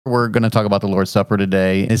We're going to talk about the Lord's Supper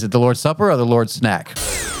today. Is it the Lord's Supper or the Lord's snack?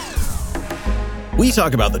 We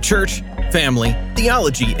talk about the church, family,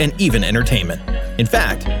 theology, and even entertainment. In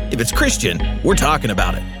fact, if it's Christian, we're talking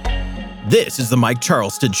about it. This is the Mike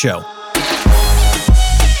Charleston Show.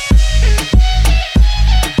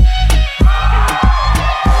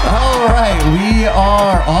 All right, we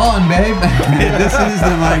are on, babe. This is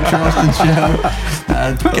the Mike Charleston Show.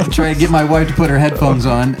 Gonna try to get my wife to put her headphones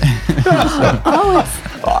on.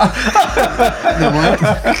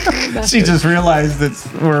 She just realized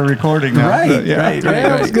that we're recording now. Right.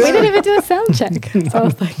 We didn't even do a sound check. So I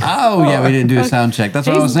was like, Oh, yeah, we didn't do a sound check. That's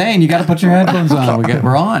what I was saying. You got to put your headphones on.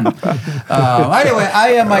 We're on. Anyway,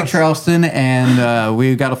 I am Mike Charleston, and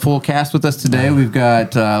we've got a full cast with us today. We've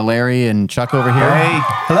got Larry and Chuck over here. Hey.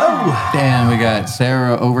 Hello. And we got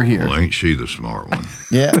Sarah over here. Well, ain't she the smart one?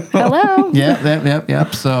 Yeah. hello.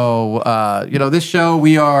 Yep. So, this show,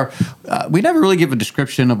 we never really give a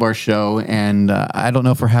description of our show, and I don't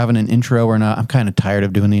know if we're having an intro or not. I'm kind of tired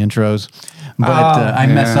of doing the intros, but I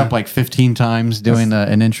mess up like 15 times doing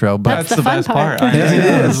an intro. But That's the fun best part. part. It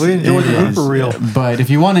is. We enjoy the It blooper is. reel. But if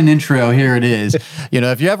you want an intro, here it is.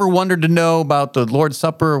 If you ever wondered to know about the Lord's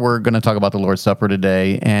Supper, we're going to talk about the Lord's Supper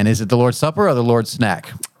today. And is it the Lord's Supper or the Lord's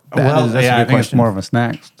snack? That's a I good think it's question. more of a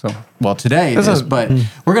snack. So Well, today it is, but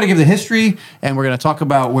we're going to give the history, and we're going to talk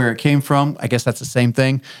about where it came from. I guess that's the same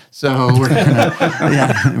thing. So we're going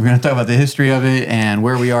to talk about the history of it and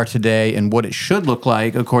where we are today and what it should look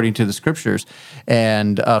like according to the scriptures.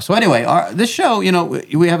 And so anyway, this show,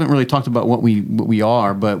 we haven't really talked about what we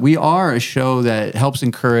are, but we are a show that helps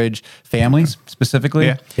encourage families specifically.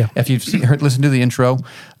 Yeah. If you've listened to the intro,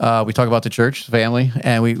 we talk about the church, family,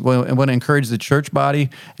 and we want to encourage the church body,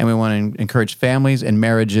 and we want to encourage families and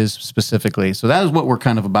marriages specifically. So that is what we're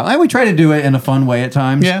kind of about. And we try to do it in a fun way at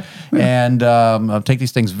times. Yeah. And take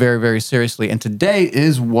these things very, very seriously. And today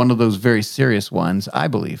is one of those very serious ones, I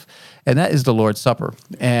believe. And that is the Lord's Supper.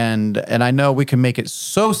 And I know we can make it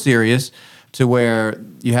so serious to where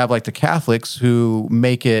you have like the Catholics who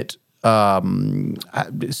make it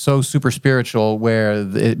so super spiritual where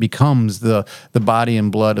it becomes the body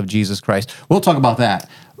and blood of Jesus Christ. We'll talk about that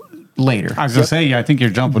later. I was going to say, I think you're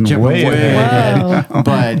jumping way ahead. Whoa.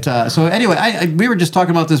 But so anyway, we were just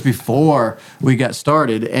talking about this before we got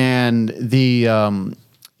started, and the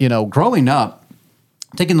growing up,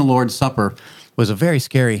 taking the Lord's Supper was a very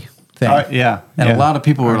scary thing. And a lot of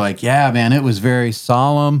people were like, "Yeah, man, it was very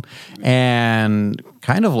solemn and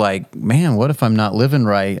kind of like, man, what if I'm not living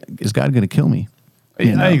right? Is God going to kill me?"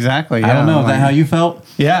 Exactly. I don't know. Is that how you felt?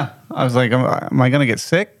 Yeah. I was like, am I going to get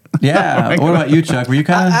sick? Yeah. What about you, Chuck? Were you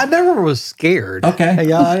kind of? I never was scared. Okay.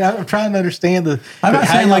 Yeah, I'm trying to understand the. I'm not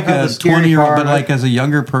how saying y'all like got a the scary 20-year-old, part but of it. like as a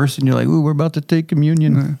younger person, you're like, "Ooh, we're about to take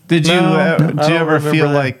communion." Did you, No, did I you don't ever feel remember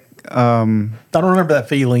that. like, I don't remember that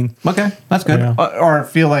feeling. Okay, that's good. Yeah. or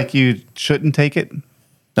feel like you shouldn't take it?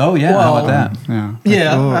 Oh yeah, how Well, about that? Yeah.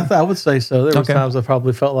 Yeah, I would say so. There was Okay. times I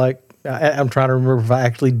probably felt like I'm trying to remember if I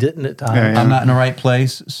actually didn't at times. Yeah. I'm not in the right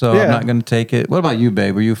place, so I'm Yeah. not going to take it. What about you,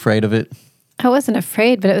 babe? Were you afraid of it? I wasn't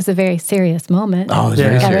afraid, but it was a very serious moment. Oh, it was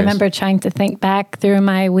very I serious. remember trying to think back through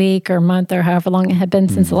my week or month or however long it had been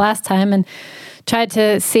since the last time and tried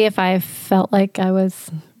to see if I felt like I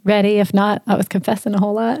was ready. If not, I was confessing a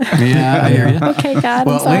whole lot. Yeah, I hear you. Okay, God,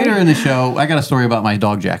 Well, I'm sorry. later in the show, I got a story about my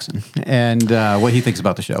dog Jackson and what he thinks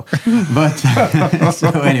about the show. But so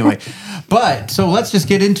anyway, so let's just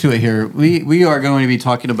get into it here. We are going to be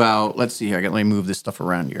talking about. Let's see here. Let me move this stuff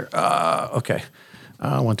around here. Okay.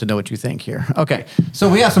 I want to know what you think here. Okay, so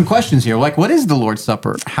we have some questions here. Like, what is the Lord's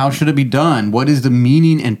Supper? How should it be done? What is the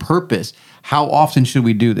meaning and purpose? How often should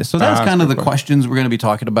we do this? So that's kind of the questions we're going to be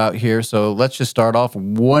talking about here. So let's just start off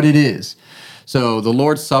what it is. So the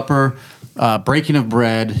Lord's Supper, breaking of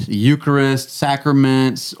bread, Eucharist,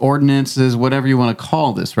 sacraments, ordinances, whatever you want to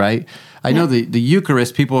call this, right? I know the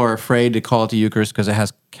Eucharist, people are afraid to call it the Eucharist because it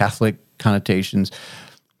has Catholic connotations.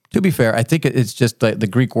 To be fair, I think it's just the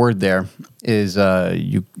Greek word there is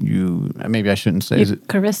you maybe I shouldn't say is it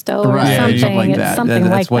Eucharisto or Right, something. something like It's that. something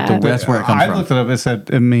That's like that. that's where it comes I from. looked it up. It said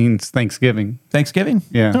it means Thanksgiving. Thanksgiving?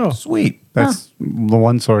 Yeah. Oh. Sweet. That's the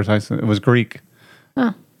one source I said. It was Greek.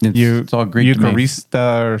 It's all Greek to me.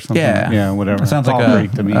 Eucharista or something. Yeah. Whatever. It sounds It's like all a,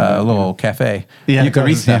 Greek to me. a little cafe. Yeah, it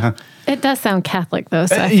does, Eucharista. yeah. It does sound Catholic, though,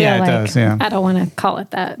 so I feel yeah, it like does, yeah. I don't want to call it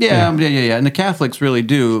that. Yeah. And the Catholics really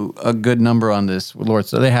do a good number on this, Lord.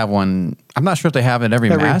 So they have one. I'm not sure if they have it every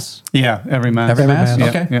Mass. Yeah, every mass. Every Mass? Yeah,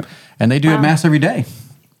 Okay. Yeah. And they do it Mass every day.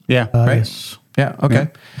 Yeah. Right? Yes. Yeah. Okay.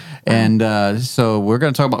 And so we're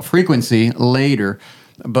going to talk about frequency later.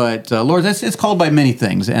 But Lord, it's called by many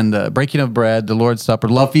things. And the breaking of bread, the Lord's Supper,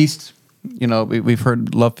 love feasts. You know, we've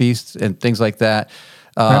heard love feasts and things like that.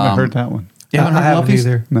 I haven't heard that one. You haven't I heard haven't Love Feast?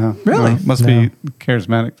 either. No. Really? No, must be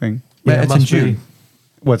charismatic thing. Yeah, it's in must be. Jude.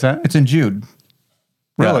 What's that? It's in Jude.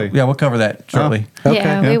 Really? Yeah, we'll cover that shortly. Okay.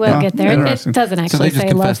 Yeah, we will Yeah. get there. It Interesting. doesn't So actually they just say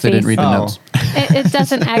love confessed they didn't feast. read the Oh. notes. It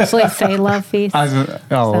doesn't actually say love feast.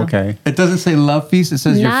 Okay. It doesn't say Love Feast. It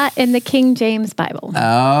says Not in the King James Bible. Oh.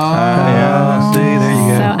 Yeah, see, there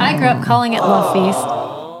you go. So I grew up calling it love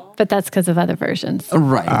feast, but that's because of other versions.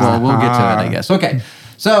 Right. Well, we'll get to that, I guess. Okay.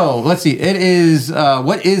 So let's see. It is,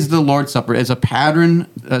 what is the Lord's Supper? It's a pattern.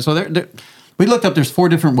 So we looked up, there's 4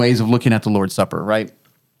 different ways of looking at the Lord's Supper, right?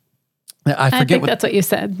 I I forget think that's what you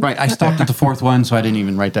said. Right. I stopped at the 4th one, so I didn't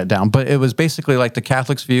even write that down. But it was basically like the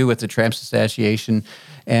Catholics' view with the transubstantiation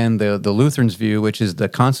and the Lutherans' view, which is the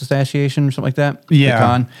consubstantiation or something like that. Yeah. The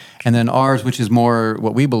con. And then ours, which is more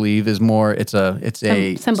what we believe is more, it's a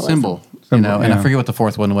Symbolism. symbol. You know, and I yeah. forget what the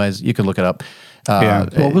 4th one was. You could look it up. Yeah.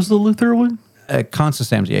 What was the Luther one?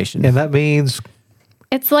 Consubstantiation. And that means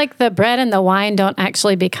It's like the bread and the wine don't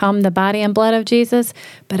actually become the body and blood of Jesus,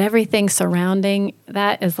 but everything surrounding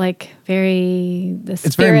that is like the It's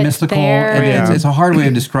very spirit's mystical. there. And it's a hard way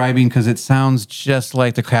of describing because it sounds just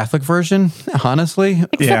like the Catholic version, honestly.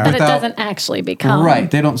 Except Yeah. that Without- it doesn't actually become.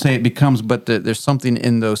 Right. They don't say it becomes, but there's something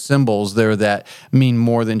in those symbols there that mean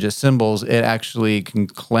more than just symbols. It actually can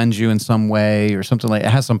cleanse you in some way or something like it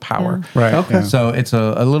has some power. Yeah. Right, Okay. yeah. So it's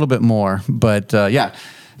a little bit more. But yeah,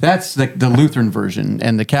 that's the Lutheran version.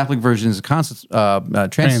 And the Catholic version is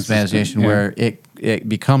transubstantiation, where it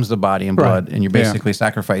becomes the body and blood. Right. And you're Yeah. basically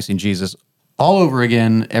sacrificing Jesus all over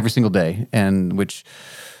again every single day. And which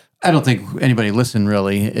I don't think anybody listening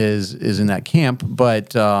really is in that camp,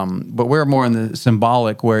 but we're more in the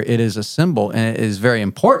symbolic where it is a symbol and it is very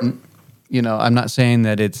important. You know, I'm not saying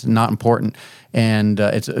that it's not important, and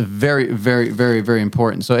it's very, very, very, very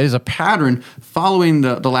important. So it is a pattern following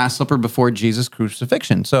the Last Supper before Jesus'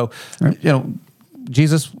 crucifixion. So, you know,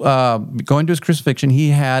 Jesus going to his crucifixion,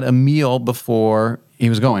 he had a meal before he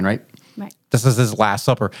was going, right? Right. This is his Last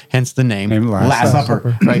Supper, hence the name Last Last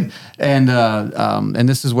Supper. Supper, right? And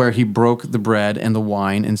this is where he broke the bread and the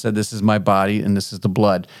wine and said, "This is my body and this is the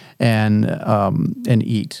blood," and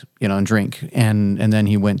eat, you know, and drink, and then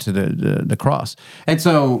he went to the cross, and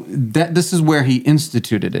so this is where he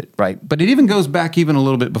instituted it, right? But it even goes back even a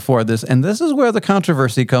little bit before this, and this is where the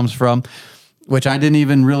controversy comes from, which I didn't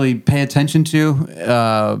even really pay attention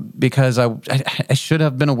to because I should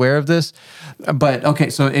have been aware of this. But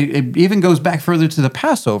okay, so it even goes back further to the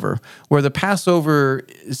Passover, where the Passover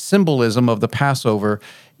symbolism of the Passover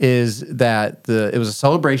is that it was a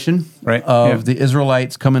celebration Right, of yeah. the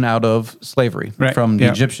Israelites coming out of slavery Right, from the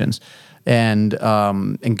yeah. Egyptians, and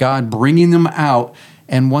God bringing them out.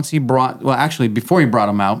 And once before he brought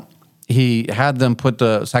them out, he had them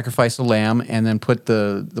sacrifice the lamb and then put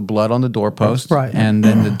the blood on the doorpost. Right. And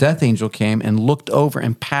then the death angel came and looked over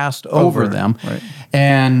and passed over them right.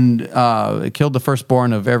 and killed the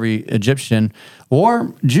firstborn of every Egyptian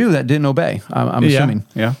or Jew that didn't obey, I'm Yeah, assuming.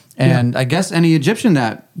 yeah. And I guess any Egyptian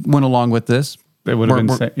that went along with this It would have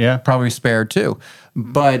been were probably spared too.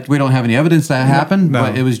 But we don't have any evidence that happened. No.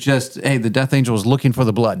 But it was just, hey, the death angel was looking for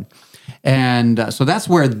the blood. And so that's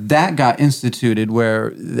where that got instituted,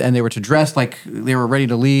 and they were to dress like they were ready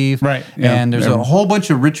to leave. Right, yeah. And there's a whole bunch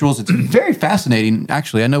of rituals. It's very fascinating,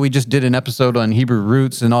 actually. I know we just did an episode on Hebrew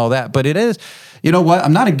roots and all that, but it is, you know what?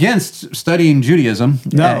 I'm not against studying Judaism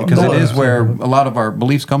because No, it is where a lot of our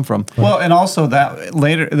beliefs come from. Well, and also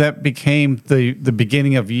that became the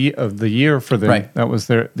beginning of the year for them. Right. That was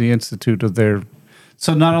the institute of their.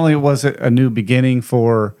 So not only was it a new beginning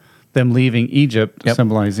for them leaving Egypt, Yep.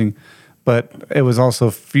 symbolizing, but it was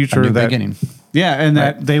also future A new that beginning. Yeah, and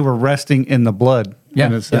that they were resting in the blood.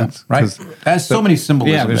 in a sense, right. 'Cause Has so many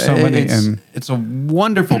symbolism. Yeah, there's so many, It's a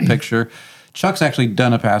wonderful picture. Chuck's actually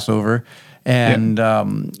done a Passover and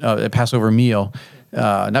a Passover meal,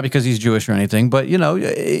 not because he's Jewish or anything, but you know,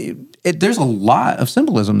 there's a lot of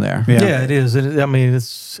symbolism there. Yeah, it is. I mean,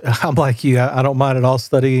 I'm like you. I don't mind at all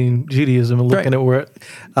studying Judaism and looking Right. at where,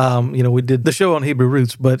 we did the show on Hebrew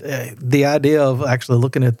roots, but the idea of actually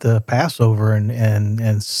looking at the Passover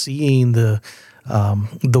and seeing the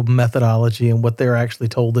methodology and what they're actually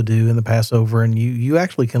told to do in the Passover, and you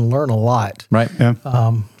actually can learn a lot. Right. Yeah.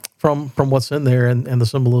 From what's in there and the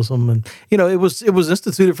symbolism, and it was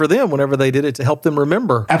instituted for them whenever they did it to help them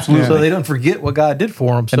remember. Absolutely. So they don't forget what God did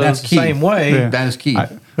for them. So And that's it's the key. same way. Yeah. That is key.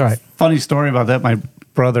 Right. Funny story about that. My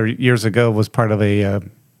brother years ago was part of a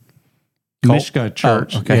Mishka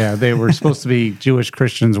church. Oh, okay. Yeah, they were supposed to be Jewish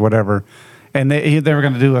Christians, whatever, and they were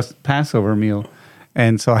going to do a Passover meal.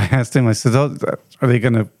 And so I asked him. I said, "Oh, are they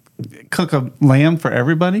going to cook a lamb for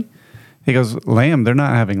everybody?" He goes, lamb, they're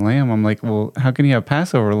not having lamb. I'm like, well, how can you have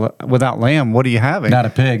Passover without lamb? What are you having? Not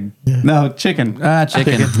a pig. No, chicken.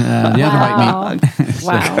 Chicken. The other white meat.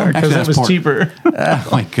 Wow. Actually, Because it that's was pork. cheaper. Oh,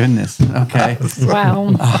 my goodness. Okay.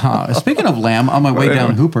 Wow. Speaking of lamb, on my way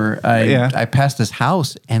down Hooper, I passed this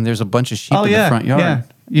house, and there's a bunch of sheep in the front yard. Yeah.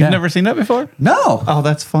 You've never seen that before? No. Oh,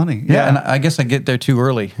 that's funny. Yeah, and I guess I get there too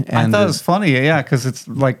early. I And thought it was funny, yeah, because it's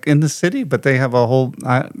like in the city, but they have a whole,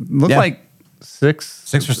 look like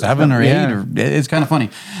six or seven or eight, yeah. or it's kind of funny.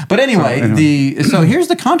 But anyway, So, so here's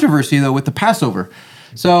the controversy though with the Passover.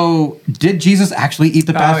 So did Jesus actually eat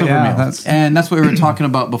the Passover meal? And that's what we were talking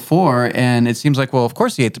about before. And it seems like, well, of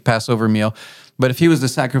course he ate the Passover meal. But if he was the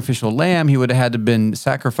sacrificial lamb, he would have had to been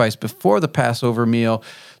sacrificed before the Passover meal.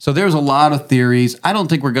 So there's a lot of theories. I don't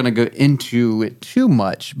think we're going to go into it too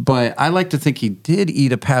much, but I like to think he did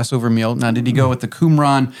eat a Passover meal. Now, did he go with the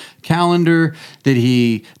Qumran calendar? Did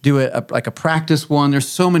he do it like a practice one? There's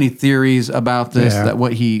so many theories about this, that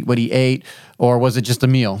what he ate, or was it just a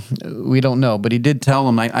meal? We don't know. But he did tell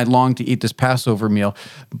him, I long to eat this Passover meal.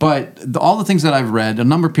 But all the things that I've read, a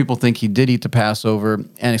number of people think he did eat the Passover,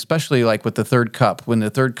 and especially like with the third cup, when the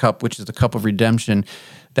third cup, which is the cup of redemption,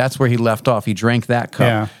 that's where he left off. He drank that cup.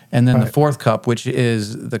 Yeah, and then the fourth cup, which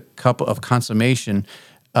is the cup of consummation,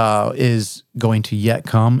 is going to yet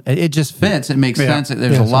come. It just fits. It makes sense.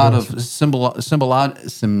 There's a lot of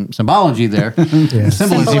symbology there.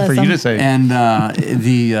 Symbolism for you to say. And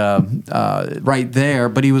right there.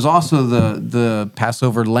 But he was also the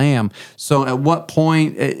Passover lamb. So at what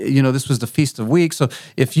point, this was the Feast of Weeks. So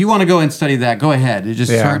if you want to go and study that, go ahead. You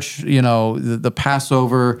just search, the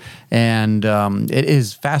Passover. And it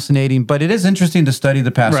is fascinating. But it is interesting to study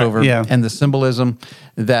the Passover and the symbolism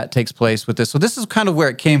that takes place with this. So this is kind of where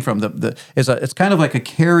it came from. It's kind of like a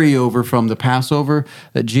carryover from the Passover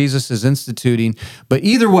that Jesus is instituting. But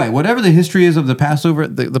either way, whatever the history is of the Passover,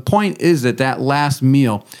 the point is that last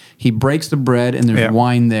meal, he breaks the bread and there's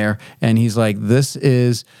wine there. And he's like, this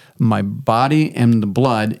is my body and the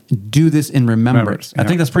blood. Do this in remembrance. I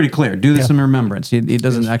think that's pretty clear. Do this in remembrance. He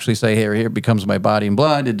doesn't actually say, hey, here becomes my body and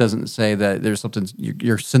blood. It doesn't say that there's something,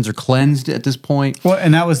 your sins are cleansed at this point. Well,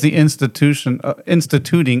 and that was the instituting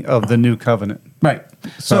of the new covenant. Right.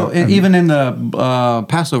 So even in the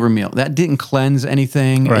Passover meal, that didn't cleanse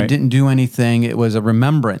anything. Right. It didn't do anything. It was a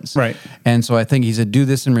remembrance. Right. And so I think he said, do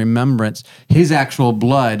this in remembrance. His actual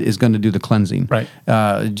blood is going to do the cleansing. Right.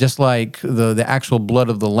 Just like the actual blood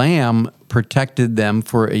of the lamb protected them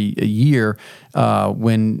for a year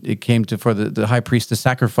when it came for the high priest to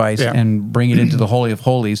sacrifice and bring it into the Holy of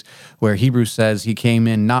Holies, where Hebrews says he came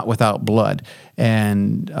in not without blood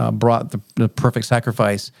and brought the perfect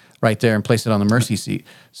sacrifice right there and placed it on the mercy seat.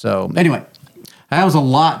 So anyway, that was a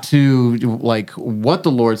lot to like what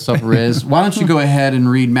the Lord's Supper is. Why don't you go ahead and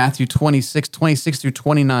read Matthew 26 through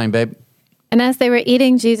 29, babe? And as they were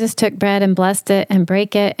eating, Jesus took bread and blessed it and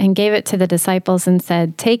brake it and gave it to the disciples and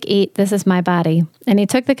said, "Take, eat, this is my body." And he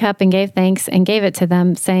took the cup and gave thanks and gave it to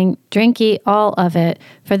them, saying, "Drink ye all of it,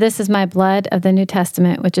 for this is my blood of the New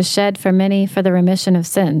Testament, which is shed for many for the remission of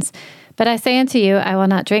sins. But I say unto you, I will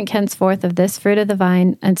not drink henceforth of this fruit of the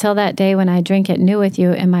vine until that day when I drink it new with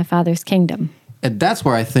you in my Father's kingdom." And that's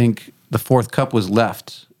where I think the fourth cup was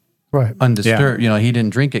left. Right. Undisturbed. He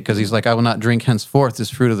didn't drink it because he's like, I will not drink henceforth this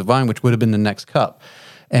fruit of the vine, which would have been the next cup.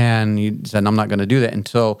 And he said, I'm not going to do that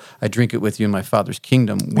until I drink it with you in my Father's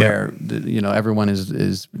kingdom, where everyone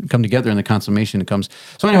is come together in the consummation comes.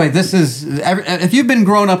 So anyway, this is if you've been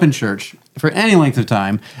growing up in church for any length of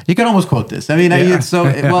time, you can almost quote this. I mean,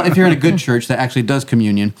 if you're in a good church that actually does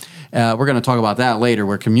communion, we're going to talk about that later,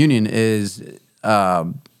 where communion is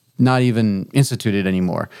not even instituted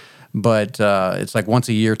anymore. But it's like once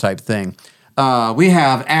a year type thing. We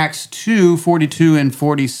have Acts 2:42 and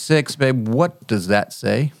 46. Babe, what does that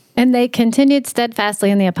say? And they continued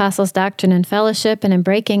steadfastly in the apostles' doctrine and fellowship and in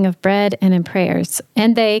breaking of bread and in prayers.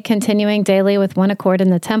 And they, continuing daily with one accord in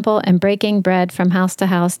the temple and breaking bread from house to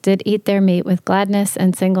house, did eat their meat with gladness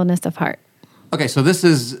and singleness of heart. Okay, so this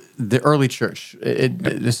is the early church.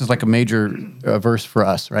 This is like a major verse for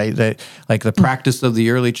us, right? Like the practice of the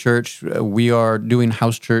early church, we are doing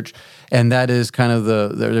house church, and that is kind of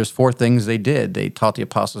there's four things they did. They taught the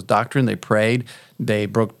apostles' doctrine, they prayed, they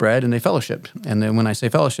broke bread, and they fellowshiped. And then when I say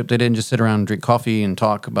fellowship, they didn't just sit around and drink coffee and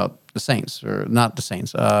talk about the Saints, or not the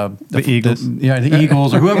Saints. The Eagles. The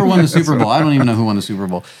Eagles, or whoever won the Super Bowl. I don't even know who won the Super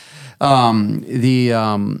Bowl.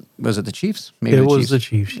 Was it the Chiefs? Maybe it was the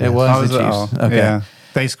Chiefs. It was the Chiefs. Okay. Yeah.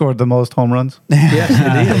 They scored the most home runs. Yes,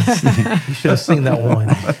 it is. You should have seen that one.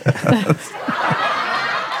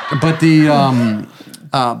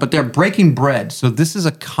 But they're breaking bread. So this is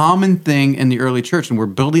a common thing in the early church, and we're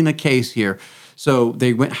building a case here. So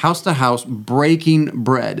they went house to house breaking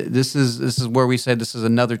bread. This is where we said this is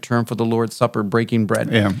another term for the Lord's Supper, breaking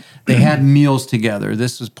bread. Yeah. They had meals together.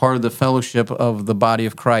 This was part of the fellowship of the body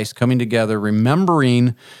of Christ coming together,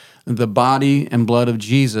 remembering the body and blood of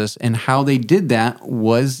Jesus, and how they did that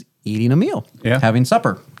was eating a meal, having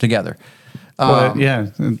supper together. But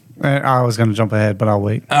I was going to jump ahead, but I'll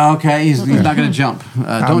wait. Okay, he's not going to jump.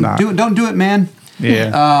 Don't do it, man.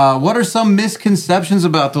 Yeah. What are some misconceptions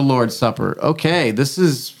about the Lord's Supper? Okay, this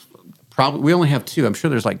is probably, we only have 2. I'm sure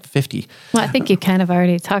there's like 50. Well, I think you kind of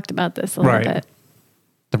already talked about this a little bit.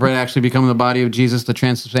 The bread actually becoming the body of Jesus, the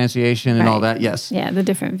transubstantiation and all that, yes. Yeah, the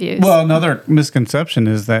different views. Well, another misconception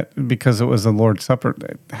is that because it was the Lord's Supper,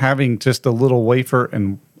 having just a little wafer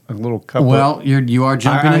and a little cup. Well, you are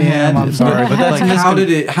jumping ahead. I'm sorry, but that's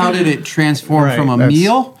like how did it transform from a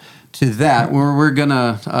meal to that? We're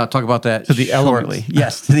gonna talk about that to the shortly. elements.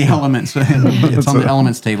 Yes, to the elements. It's on the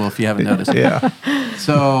elements table if you haven't noticed. Yeah.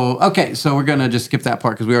 So we're gonna just skip that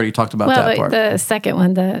part because we already talked about that part. The second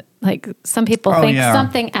one, some people think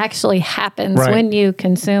something actually happens when you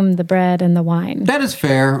consume the bread and the wine. That is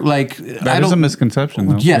fair. That is a misconception,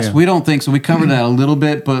 though. Yes, we don't think so. We covered that a little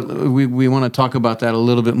bit, but we want to talk about that a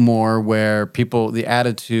little bit more, where the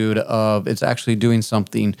attitude of it's actually doing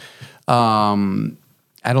something.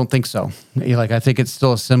 I don't think so. I think it's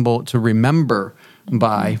still a symbol to remember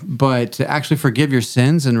by, but to actually forgive your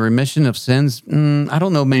sins and remission of sins, I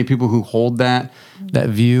don't know many people who hold that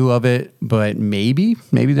view of it, but maybe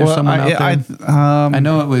there's someone out there. I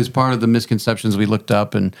know it was part of the misconceptions we looked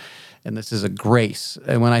up, and this is a grace.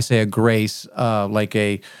 And when I say a grace, like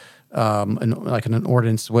an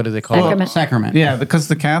ordinance, what do they call it? Sacrament. Yeah, because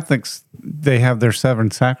the Catholics, they have their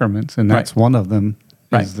 7 sacraments, and that's one of them.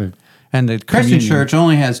 And the Christian church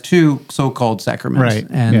only has 2 so-called sacraments, right?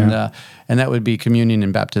 And that would be communion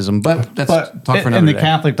and baptism. But that's talk for another day. In the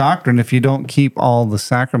Catholic doctrine, if you don't keep all the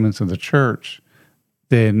sacraments of the church,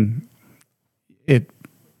 then it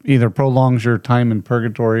either prolongs your time in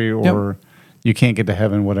purgatory or you can't get to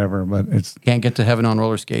heaven, whatever. But it's can't get to heaven on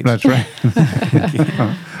roller skates. That's right.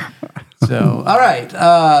 So, all right.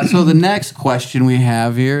 So the next question we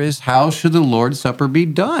have here is, how should the Lord's Supper be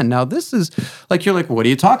done? Now, this is you're like, what are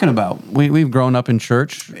you talking about? We've grown up in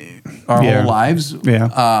church our whole lives. Yeah.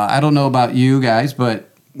 I don't know about you guys,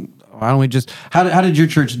 but why don't we just, how did your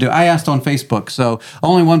church do? I asked on Facebook. So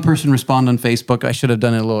only one person responded on Facebook. I should have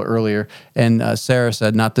done it a little earlier. And Sarah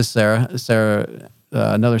said, not this Sarah,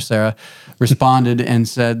 another Sarah responded and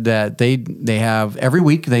said that they have, every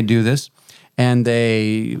week they do this. And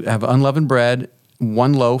they have unleavened bread,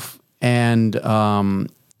 1 loaf, and 1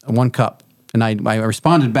 cup. And I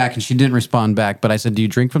responded back, and she didn't respond back. But I said, do you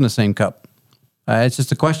drink from the same cup? It's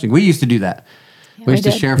just a question. We used to do that. We used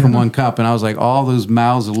to share from 1 cup. And I was like, all those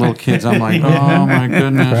mouths of little kids. I'm like, oh, my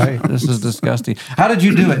goodness. This is disgusting. How did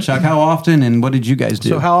you do it, Chuck? How often, and what did you guys do?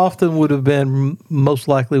 So how often would have been most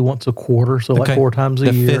likely once a quarter, so like 4 times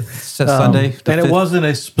a year. The 5th Sunday? And it wasn't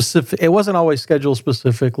it wasn't always scheduled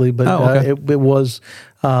specifically, but it was...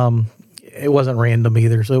 it wasn't random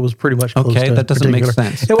either, so it was pretty much close to that doesn't make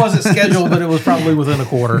sense. It wasn't scheduled, but it was probably within a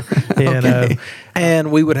quarter. And,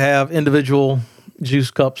 and we would have individual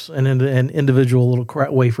juice cups and individual little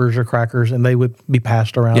wafers or crackers, and they would be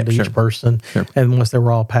passed around to each person. Sure. And once they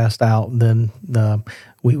were all passed out, then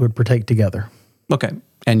we would partake together. Okay.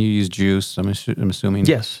 And you use juice, I'm assuming?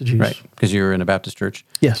 Yes, juice. Right, because you're in a Baptist church?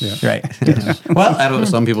 Yes. Right. Yes. Well, I don't know.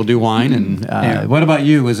 Some people do wine. And what about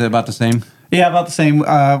you? Was it about the same? Yeah, about the same.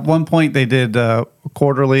 One point they did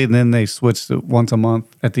quarterly, and then they switched to once a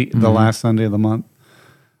month at the last Sunday of the month.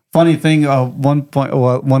 Funny thing, one point,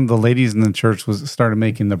 one of the ladies in the church started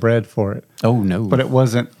making the bread for it. Oh, no. But it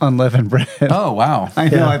wasn't unleavened bread. Oh, wow. I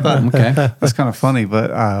know, I thought, that's kind of funny,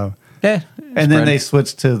 but... and then they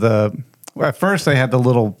switched to at first they had the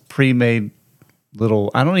little pre-made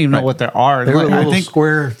I don't even know what they are. They were little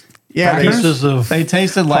square pieces of... They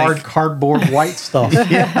tasted like... cardboard white stuff.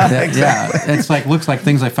 Exactly. It's looks like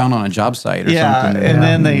things I found on a job site or something. And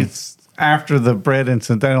then after the bread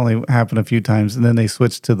incident, that only happened a few times, and then they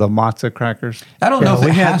switched to the matzah crackers. I don't know if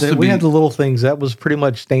we had the little things. That was pretty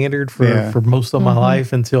much standard for most of my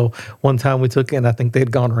life until one time we took it, and I think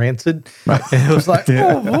they'd gone rancid. Right. And it was like,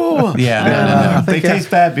 no. They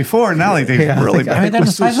taste bad before, now they taste really bad. I mean, that's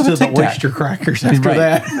the size of a Tic Tac. Oyster crackers after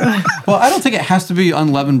that. Well, I don't think it has to be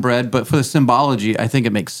unleavened bread, but for the symbology, I think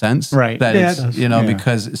it makes sense. Right. That it's,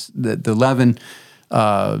 because it's the leaven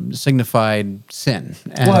signified sin.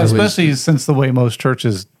 And especially since the way most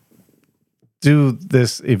churches do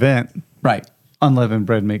this event. Right. unleavened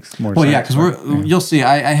bread makes more Well, sense. yeah, because you'll see.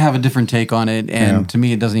 I have a different take on it, and to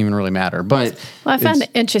me, it doesn't even really matter. But Well, I found it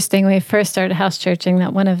interesting when we first started house churching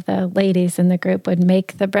that one of the ladies in the group would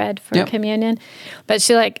make the bread for communion, but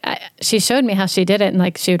she showed me how she did it, and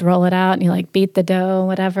like she would roll it out and you like beat the dough,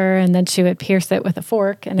 whatever, and then she would pierce it with a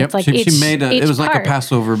fork, and it's like she each made each it was like a part.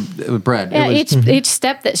 Passover bread. Yeah, It was, each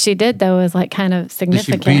step that she did though was like kind of she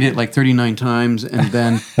significant. beat it like 39 times and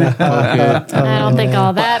then poke it. I don't think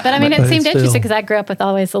all that, but I mean, it But seemed still. interesting because I grew up with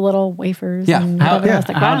always the little wafers. Yeah. and How- whatever. I was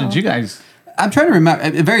like, How wow. did you guys? I'm trying to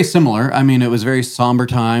remember. Very similar. I mean, it was a very somber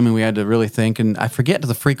time, and we had to really think. And I forget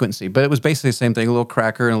the frequency, but it was basically the same thing: a little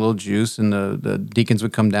cracker and a little juice. And the deacons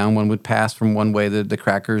would come down. One would pass from one way the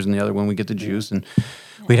crackers, and the other one would get the juice. And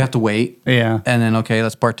we'd have to wait. Yeah. And then okay,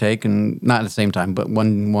 let's partake, and not at the same time, but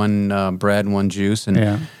one bread and one juice,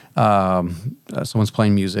 and someone's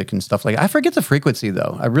playing music and stuff like that. I forget the frequency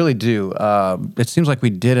though. I really do. It seems like we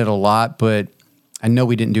did it a lot, but I know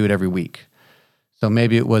we didn't do it every week. So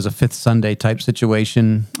maybe it was a fifth Sunday type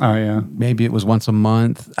situation. Oh yeah. Maybe it was once a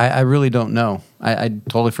month. I really don't know. I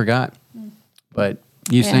totally forgot. But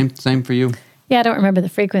you Yeah. same for you. Yeah, I don't remember the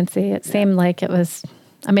frequency. It seemed like it was.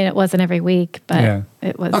 I mean, it wasn't every week, but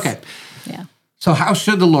it was. Okay. Yeah. So how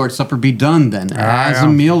should the Lord's Supper be done then? As a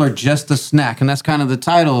meal or just a snack? And that's kind of the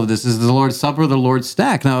title of this: is the Lord's Supper, the Lord's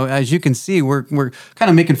snack. Now, as you can see, we're kind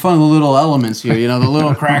of making fun of the little elements here. You know, the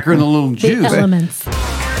little cracker and the little The juice. elements.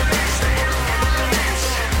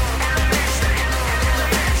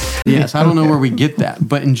 Yes, I don't know where we get that,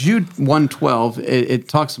 but in Jude 1:12, it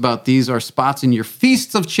talks about these are spots in your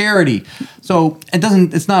feasts of charity. So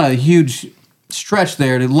it's not a huge stretch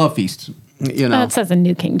there to love feast, you know. It says in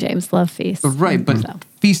New King James, love feast. Right, but So.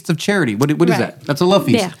 feasts of charity. What is Right. that? That's a love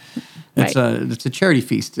feast. Yeah. It's a charity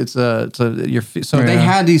feast. So they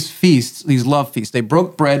had these feasts, these love feasts. They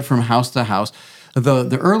broke bread from house to house.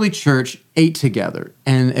 The early church ate together,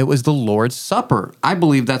 and it was the Lord's Supper. I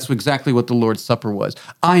believe that's exactly what the Lord's Supper was.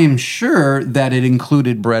 I am sure that it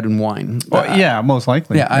included bread and wine. Well, yeah, most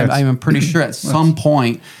likely. Yeah, That's- I'm pretty sure at some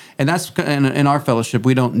point, and that's in our fellowship,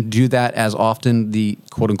 we don't do that as often, the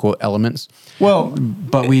quote unquote elements. Well,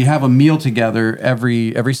 But we have a meal together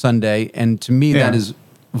every Sunday, and to me that Yeah. is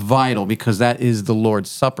vital because that is the Lord's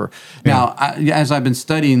Supper. Now, as I've been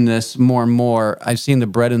studying this more and more, I've seen the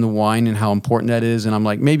bread and the wine and how important that is, and I'm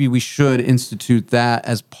like, maybe we should institute that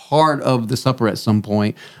as part of the supper at some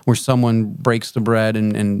point, where someone breaks the bread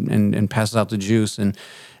and passes out the juice. And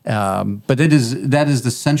but that is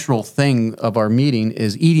the central thing of our meeting,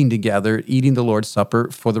 is eating together, eating the Lord's Supper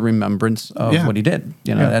for the remembrance of Yeah. what He did.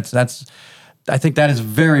 You know, Yeah. that's. I think that is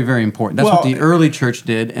very, very important. That's what Well, the early church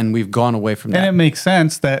did, and we've gone away from and that. it makes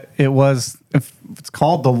sense that it was, if it's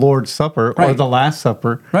called the Lord's Supper or Right. the Last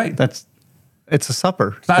Supper. Right. It's a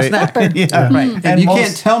supper. It's not a snack. Yeah. Right. And you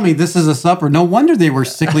can't tell me this is a supper. No wonder they were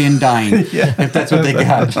sickly and dying if that's what they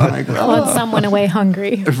got. Like, Well, some went away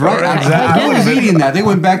hungry. right. I was eating that. They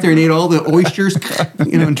went back there and ate all the oysters,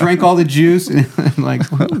 and drank all the juice. And I'm like,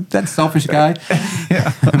 that selfish guy.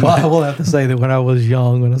 Well, I will have to say that when I was a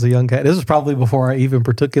young cat, this was probably before I even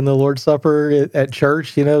partook in the Lord's Supper at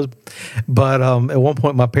church, But at one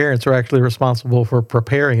point, my parents were actually responsible for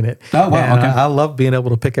preparing it. Oh, wow, And okay. I love being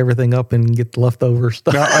able to pick everything up and get the leftover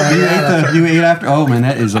stuff. You ate after. Oh man,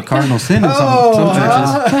 that is a cardinal sin in some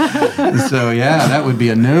churches. So yeah, that would be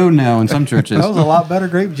a no in some churches. That was a lot better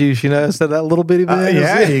grape juice, instead of that little bitty bit. You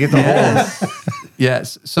get the whole. Yes.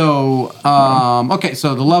 Yes. So, okay.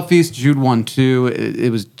 So the love feast, Jude 1:2.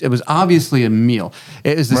 It was obviously a meal.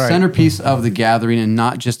 It is the Right. centerpiece of the gathering and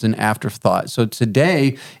not just an afterthought. So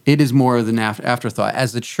today it is more of an afterthought.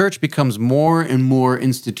 As the church becomes more and more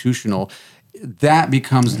institutional, that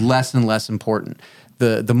becomes less and less important.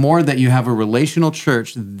 The more that you have a relational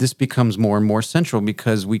church, this becomes more and more central,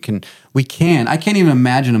 because I can't even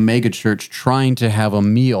imagine a mega church trying to have a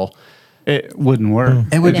meal. It wouldn't work.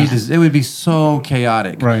 It would be so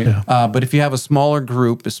chaotic, Right. Yeah. But if you have a smaller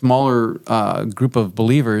group of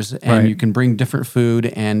believers, and Right. you can bring different food,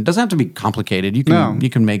 and it doesn't have to be complicated. You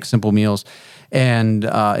can make simple meals, and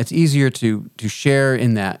it's easier to share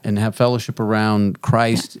in that and have fellowship around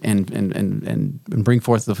Christ and bring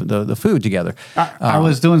forth the food together. I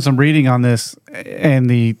was doing some reading on this and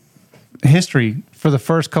the history for the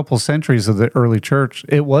first couple centuries of the early church.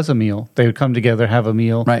 It was a meal. They would come together, have a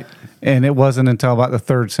meal. Right. And it wasn't until about the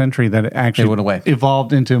 3rd century that it actually went away.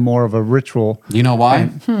 evolved into more of a ritual. You know why?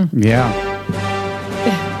 Yeah.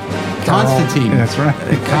 Constantine. That's right.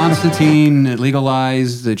 Constantine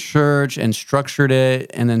legalized the church and structured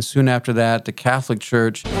it, and then soon after that, the Catholic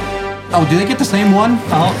Church. Oh, do they get the same one?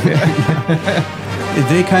 Oh,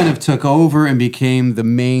 they kind of took over and became the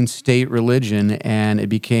main state religion, and it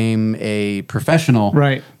became a professional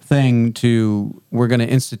Right. thing to, we're going to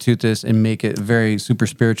institute this and make it very super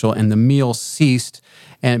spiritual, and the meal ceased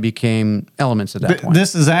and it became elements at that point.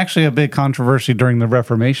 This is actually a big controversy during the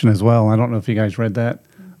Reformation as well. I don't know if you guys read that,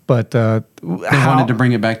 but They wanted to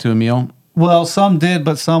bring it back to a meal. Well, some did,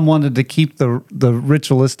 but some wanted to keep the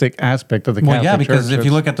ritualistic aspect of the Catholic Well, yeah, because Church. if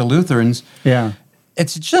you look at the Lutherans, yeah,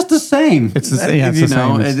 it's just the same. It's the same. Yeah, it's you the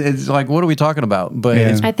know, same. it's like, what are we talking about? But Yeah.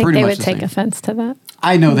 it's I think pretty they much would the take same. offense to that.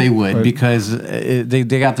 I know they would Right. because they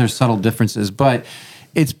got their subtle differences, but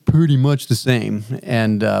it's pretty much the same.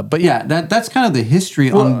 And but yeah, that's kind of the history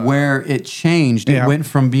on where it changed. It Yeah. went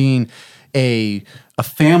from being a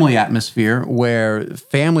family atmosphere where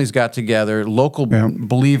families got together, local Yeah.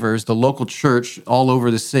 believers, the local church all over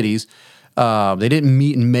the cities. They didn't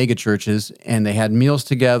meet in mega churches, and they had meals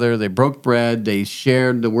together. They broke bread. They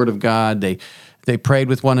shared the word of God. They prayed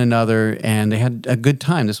with one another, and they had a good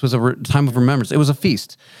time. This was a time of remembrance. It was a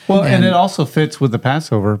feast. Well, and it also fits with the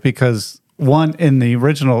Passover because one in the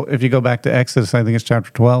original, if you go back to Exodus, I think it's chapter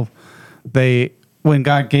 12, when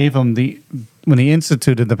God gave them when he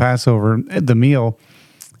instituted the Passover, the meal,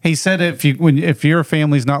 he said if your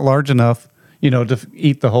family's not large enough, to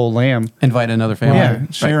eat the whole lamb, Invite another family.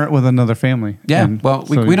 share it with another family. Yeah, And well,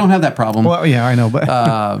 so- we don't have that problem. Well, yeah, I know, but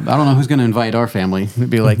I don't know who's going to invite our family. It'd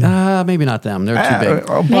be like, maybe not them. They're too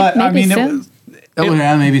big. but I Maybe mean, soon. Oh,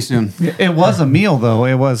 yeah, maybe soon. it was a meal though.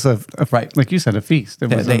 It was a Right. like you said, a feast.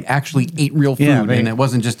 It was They actually ate real food, Yeah, and it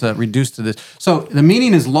wasn't just reduced to this. So the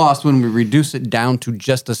meaning is lost when we reduce it down to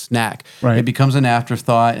just a snack. Right. It becomes an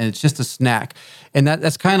afterthought, and it's just a snack. And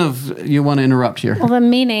that's kind of, you want to interrupt here. Well, the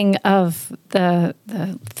meaning of the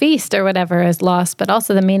feast or whatever is lost, but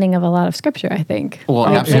also the meaning of a lot of scripture, I think. Well,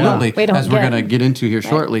 We- absolutely, we don't as we're get. going to get into here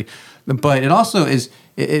shortly. But it also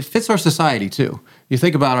it fits our society too. You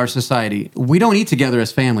think about our society, we don't eat together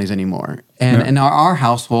as families anymore. And in our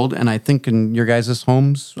household, and I think in your guys'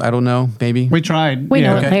 homes, I don't know, maybe. we tried. We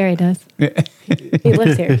know yeah. what Larry does. He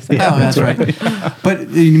lives here. So. Oh, that's right. But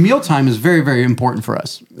mealtime is very, very important for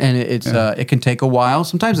us, and it can take a while.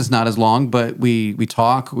 Sometimes it's not as long, but we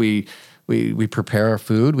talk, we prepare our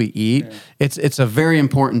food, we eat. It's a very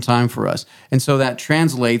important time for us, and so that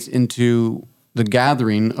translates into the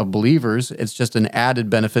gathering of believers. It's just an added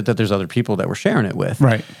benefit that there's other people that we're sharing it with,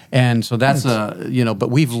 Right. And so that's but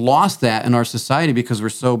we've lost that in our society because we're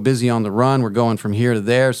so busy on the run. We're going from here to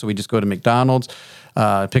there, so we just go to McDonald's.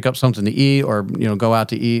 Pick up something to eat, or go out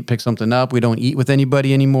to eat, pick something up. We don't eat with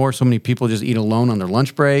anybody anymore. So many people just eat alone on their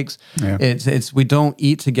lunch breaks. Yeah. It's we don't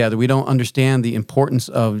eat together. We don't understand the importance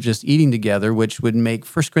of just eating together, which would make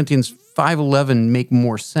 1 Corinthians 5:11 make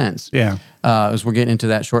more sense. Yeah. As we're getting into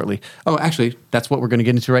that shortly. Oh, actually, that's what we're going to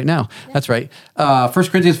get into right now. That's right. 1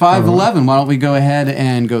 Corinthians 5:11. Why don't we go ahead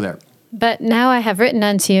and go there? But now I have written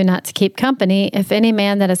unto you not to keep company, if any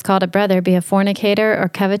man that is called a brother be a fornicator, or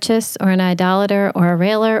covetous, or an idolater, or a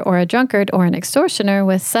railer, or a drunkard, or an extortioner,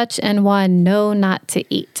 with such an one know not to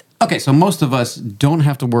eat. Okay, so most of us don't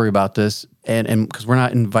have to worry about this, and because we're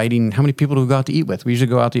not inviting. How many people do we go out to eat with? We usually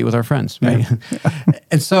go out to eat with our friends, right?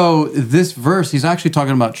 And so this verse, he's actually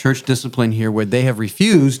talking about church discipline here, where they have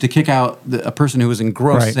refused to kick out a person who is in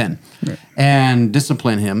gross Right. sin and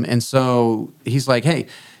discipline him. And so he's like, hey,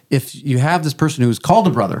 if you have this person who's called a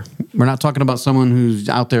brother, we're not talking about someone who's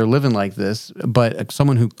out there living like this, but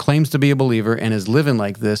someone who claims to be a believer and is living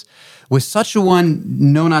like this, with such a one,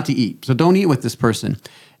 know not to eat. So don't eat with this person.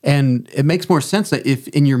 And it makes more sense that if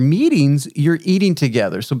in your meetings, you're eating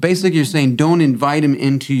together. So basically you're saying don't invite him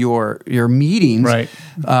into your meetings Right.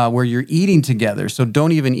 Where you're eating together. So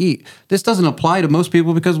don't even eat. This doesn't apply to most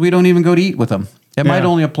people because we don't even go to eat with them. It might Yeah.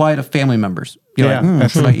 only apply to family members. You're Yeah, like,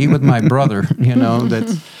 should I eat with my brother?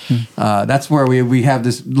 That's where we have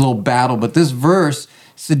this little battle. But this verse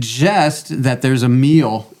suggests that there's a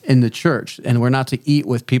meal in the church, and we're not to eat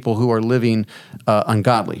with people who are living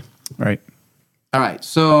ungodly. Right. All right.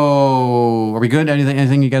 So are we good?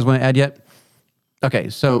 Anything you guys want to add yet? Okay.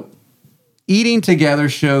 So eating together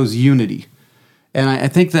shows unity. And I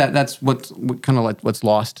think that's what's kind of like what's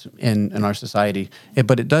lost in our society.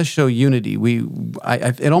 But it does show unity.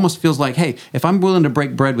 It almost feels like, hey, if I'm willing to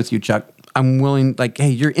break bread with you, Chuck, I'm willing, like, hey,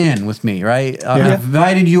 you're in with me, right? I've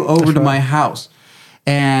invited you over to my house,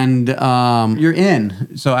 and you're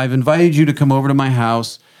in. So I've invited you to come over to my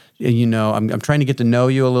house. I'm trying to get to know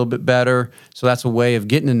you a little bit better. So that's a way of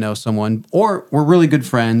getting to know someone. Or we're really good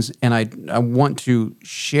friends, and I want to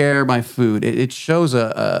share my food. It shows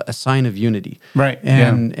a sign of unity. Right.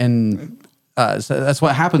 So that's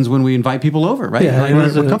what happens when we invite people over, right? Yeah, Like, it we're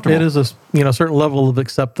is comfortable. a certain level of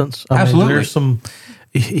acceptance. I mean, Absolutely. there's some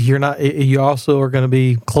you're not. You also are going to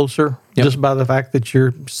be closer Yep. just by the fact that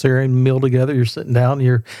you're sharing a meal together. You're sitting down.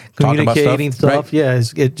 You're Talking about communicating stuff, stuff. right.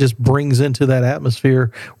 Yeah, it just brings into that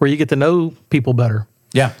atmosphere where you get to know people better.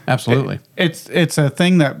 Yeah, absolutely. It's a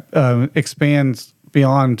thing that expands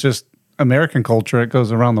beyond just American culture. It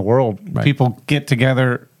goes around the world. Right. People get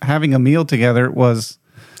together. Having a meal together was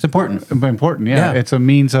It's important. important. Yeah. Yeah. It's a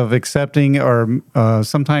means of accepting, or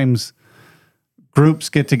sometimes groups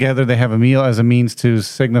get together. They have a meal as a means to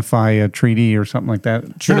signify a treaty or something like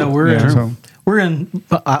that. You know, we're Yeah, in, so- we're in.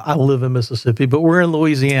 I live in Mississippi, but we're in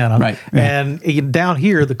Louisiana, Right. And down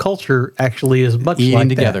here, the culture actually is much Eating like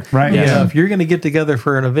together. that. Right, You yeah. know, if you're going to get together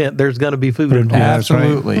for an event, there's going to be food involved. Yeah, that's right.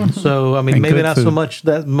 Absolutely. So, I mean, And maybe good not so food. much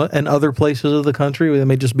that in other places of the country. It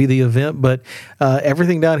may just be the event, but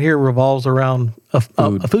everything down here revolves around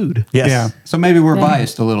a food. Yes. Yeah. So maybe we're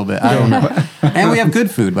biased a little bit. I don't know. And we have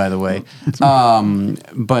good food, by the way. So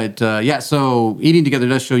eating together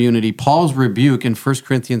does show unity. Paul's rebuke in 1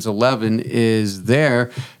 Corinthians 11 is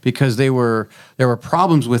there because there were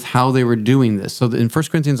problems with how they were doing this. So in 1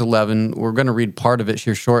 Corinthians 11, we're going to read part of it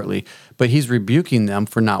here shortly, but he's rebuking them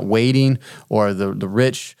for not waiting, or the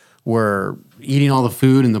rich were eating all the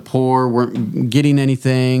food and the poor weren't getting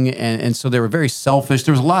anything. And so they were very selfish.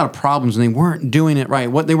 There was a lot of problems and they weren't doing it right.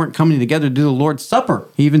 They weren't coming together to do the Lord's Supper.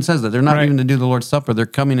 He even says that. They're not Right. even to do the Lord's Supper. They're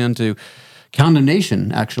coming into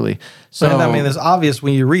condemnation, actually. So, And I mean, it's obvious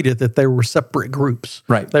when you read it that they were separate groups.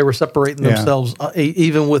 Right. They were separating Yeah. themselves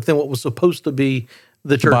even within what was supposed to be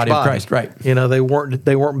the church body of Christ, right. You know, they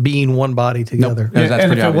weren't being one body together. Yeah, that's and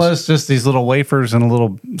pretty if obvious. it was just these little wafers and a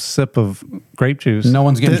little sip of grape juice, No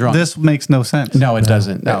one's getting drunk. This makes no sense. No, it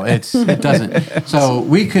doesn't. No, it doesn't. So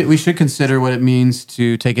we should consider what it means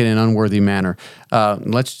to take it in an unworthy manner.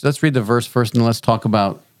 Let's read the verse first, and let's talk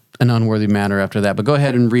about an unworthy manner after that. But go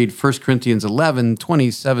ahead and read 1 Corinthians 11,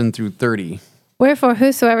 27 through 30. Wherefore,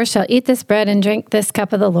 whosoever shall eat this bread and drink this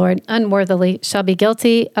cup of the Lord unworthily shall be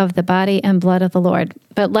guilty of the body and blood of the Lord.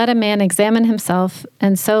 But let a man examine himself,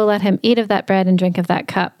 and so let him eat of that bread and drink of that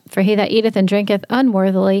cup. For he that eateth and drinketh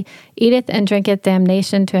unworthily eateth and drinketh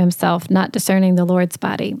damnation to himself, not discerning the Lord's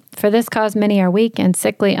body. For this cause many are weak and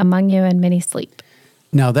sickly among you, and many sleep.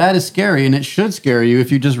 Now that is scary, and it should scare you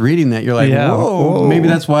if you're just reading that. You're like, Yeah. whoa. Whoa. Maybe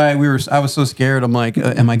that's why I was so scared. I'm like,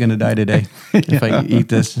 am I going to die today if I eat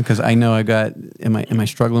this? Because I know am I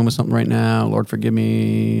struggling with something right now? Lord, forgive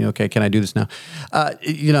me. Okay, can I do this now?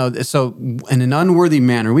 So in an unworthy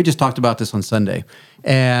manner, we just talked about this on Sunday.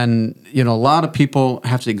 And, a lot of people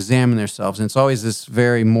have to examine themselves. And it's always this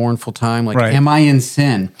very mournful time, like, Right. am I in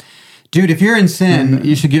sin? Dude, if you're in sin,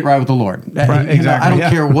 you should get right with the Lord. Right, exactly, I don't yeah.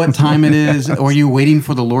 care what time it is, or are you waiting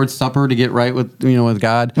for the Lord's Supper to get right with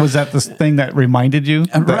God? Was that the thing that reminded you?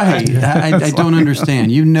 Right. I don't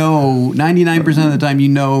understand. 99% of the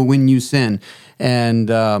time, when you sin. And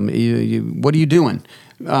what are you doing?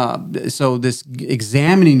 So this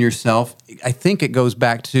examining yourself, I think it goes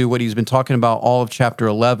back to what he's been talking about all of chapter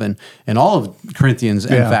 11 and all of Corinthians,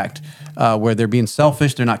 in Yeah. fact, where they're being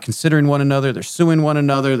selfish, they're not considering one another, they're suing one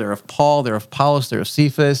another, they're of Paul, they're of Apollos, they're of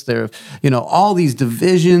Cephas, they're of, all these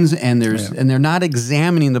divisions, and and they're not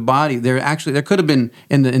examining the body. There could have been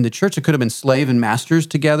in the church, it could have been slave and masters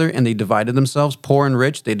together, and they divided themselves, poor and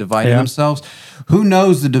rich, they divided Yeah. themselves. Who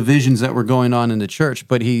knows the divisions that were going on in the church?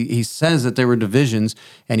 But he says that there were divisions,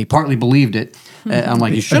 and he partly believed it. I'm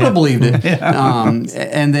like, you should have believed it.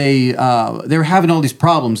 And they were having all these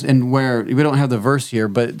problems, and where we don't have the verse here,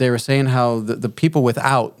 but they were saying how the people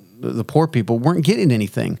without, the poor people, weren't getting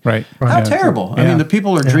anything. Right. How Yeah. terrible. I Yeah. mean, the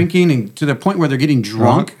people are drinking and to the point where they're getting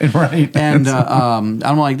drunk. Right. And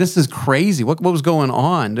I'm like, this is crazy. What was going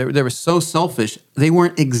on? They were so selfish. They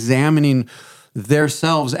weren't examining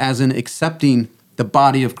themselves as in accepting the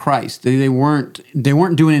body of Christ. They weren't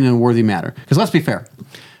doing it in a worthy manner. Because let's be fair,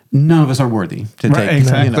 none of us are worthy to Right, take.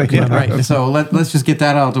 exactly, yeah. Right. So let's just get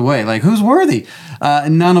that out of the way. Like, who's worthy?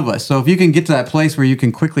 None of us. So if you can get to that place where you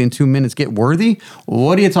can quickly in 2 minutes get worthy,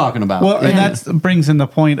 what are you talking about? Well, and that brings in the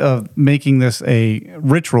point of making this a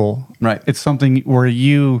ritual. Right. It's something where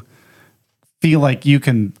you feel like you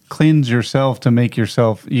can cleanse yourself to make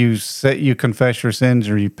yourself, you confess your sins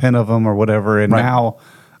or you repent of them or whatever. And Right. now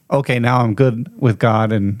I'm good with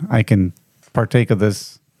God and I can partake of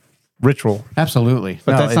this ritual. Absolutely.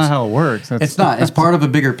 But No, that's not how it works. It's not. It's part of a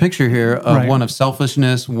bigger picture here of Right. one of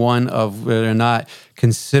selfishness, one of where they're not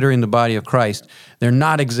considering the body of Christ. They're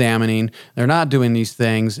not examining. They're not doing these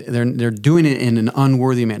things. They're doing it in an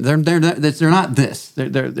unworthy manner. They're not this.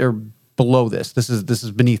 They're below this. This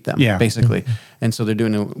is beneath them, Yeah. basically. And so they're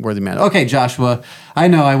doing a worthy manner. Okay, Joshua, I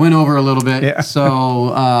know I went over a little bit, Yeah.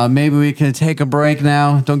 so maybe we can take a break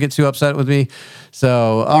now. Don't get too upset with me.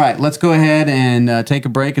 So, all right, let's go ahead and take a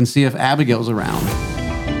break and see if Abigail's around.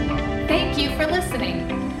 Thank you for listening.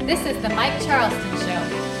 This is the Mike Charleston Show.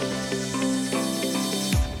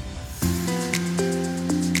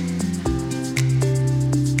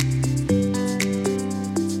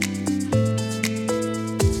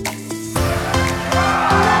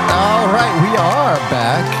 All right, we are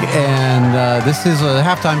back, and this is a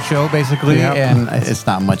halftime show, basically, Yep. and it's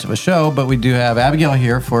not much of a show, but we do have Abigail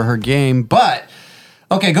here for her game. But,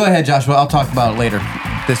 okay, go ahead, Joshua. I'll talk about it later.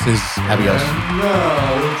 This is Abigail's.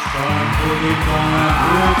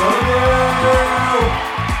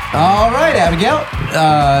 All right, Abigail.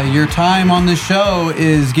 Your time on the show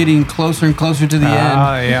is getting closer and closer to the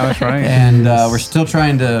end. Yeah, that's right. And we're still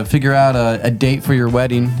trying to figure out a date for your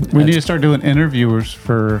wedding. we need to start doing interviewers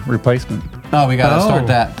for replacement. Oh, we got to Oh. start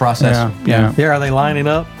that process. Yeah. Yeah, are they lining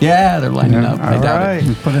up? Yeah, they're lining Yeah, up. I all doubt it.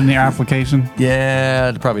 right. Put in the application.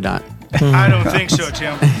 Yeah, probably not. I don't think so,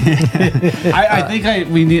 Tim. I think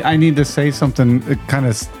I need to say something kind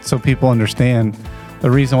of so people understand the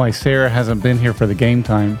reason why Sarah hasn't been here for the game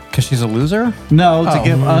time. Because she's a loser? No, to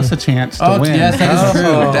give us a chance to win. yes, that is true.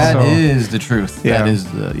 Oh. That So- is the truth. Yeah. That is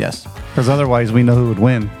the, yes. Because otherwise, we know who would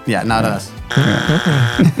win. Yeah, not us.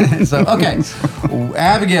 So, okay.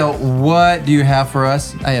 Abigail, what do you have for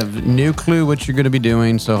us? I have no clue what you're going to be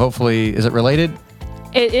doing. So, hopefully, is it related?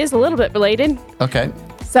 It is a little bit related. Okay.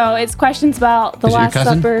 So it's questions about the Is it your Last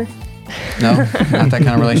cousin? Supper. No, not that kind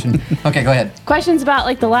of relation. Okay, go ahead. Questions about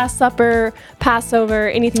like the Last Supper, Passover,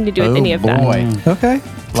 anything to do with any of that. boy. Okay.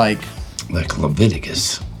 Like, Like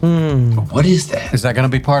Leviticus. What is that? is that going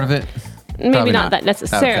to be part of it? Maybe Probably not that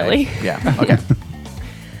necessarily. Okay. Yeah. Okay.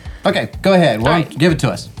 Okay. Go ahead. Well, All right. give it to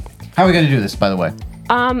us. How are we going to do this, by the way?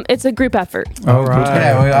 It's a group effort. All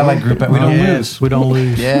Yeah, I like group. We don't lose. We don't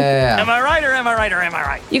lose. Yeah. Am I right or am I right or am I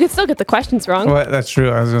right? You could still get the questions wrong. Well, that's true.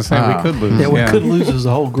 I was going to say Ah. we could lose. Yeah, we could lose as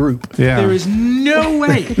a whole group. Yeah. There is no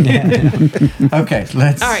way. Okay.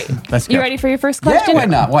 Let's. All right. Let's go. You ready for your first Yeah. question? Why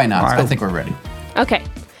not? Why not? All I right. think we're ready. Okay.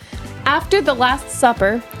 After the Last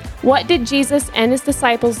Supper, what did Jesus and his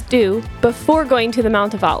disciples do before going to the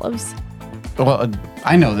Mount of Olives? Well,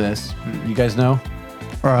 I know this. You guys know?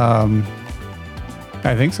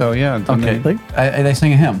 I think so, yeah. Didn't Okay. they- They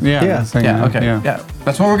sing a hymn. Yeah. Yeah. sing Yeah. it, Okay. Yeah. Yeah.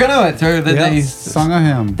 That's what we're gonna do. They Sung a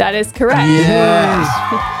hymn. That is correct. Yes.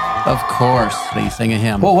 Of course, they sing a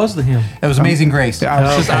hymn. What was the hymn? It was Amazing Grace.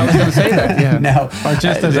 I was going to say that. Yeah. No, Or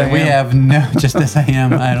Just As I we Am. have no. Just as I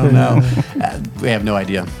am. I don't know. We have no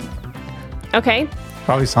idea. Okay.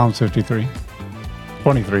 Probably Psalm 53.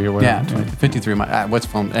 23 or Yeah, whatever. 53. What's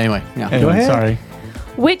phone? Anyway, yeah. Anyway, ahead. sorry.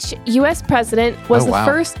 Which U.S. president was Oh, wow.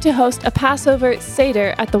 the first to host a Passover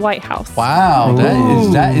Seder at the White House? Wow,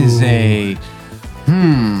 that is a.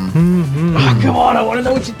 Come on, I want to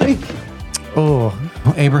know what you think. Oh,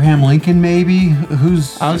 Abraham Lincoln, maybe.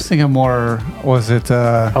 Who's I was thinking more, was it,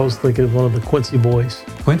 I was thinking of one of the Quincy boys.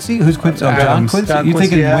 Quincy? Who's Quincy? Oh, John Adams. Quincy. John you Quincy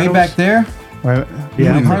thinking way Adams. back there? Yeah, we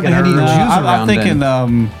I'm hardly thinking had any early. Jews I'm around thinking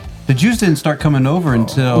then. The Jews didn't start coming over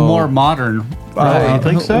until more modern. Right, you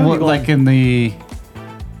think so? Like in the,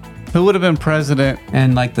 who would have been president?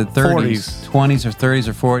 and like the 30s, 20s or 30s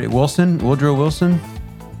or 40s. Woodrow Wilson,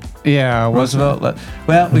 Yeah, was Roosevelt.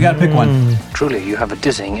 Well, we got to pick one. Truly, you have a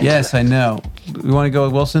dizzying intellect. Yes, I know. You want to go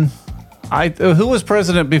with Wilson? who was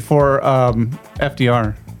president before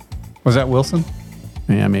FDR? Was that Wilson?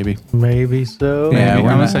 Yeah, maybe. Maybe so. Yeah, Maybe. we're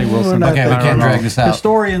I'm gonna not- say Wilson. we're not Okay, we that can't wrong. drag this out.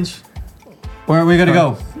 Historians. Where are we going to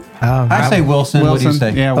go? I say Wilson. What do you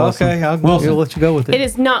say? Yeah, Wilson. Okay, I'll Wilson. let you go with it. It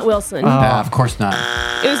is not Wilson. Nah, of course not.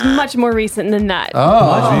 It was much more recent than that.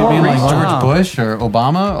 Oh, you mean like recent. George Wow. Bush or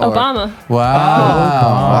Obama? Or? Obama.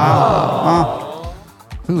 Wow.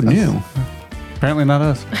 Who knew? Apparently not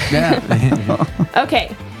us. Yeah.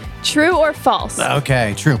 Okay. True or false?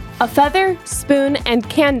 Okay, true. A feather, spoon, and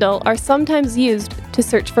candle are sometimes used to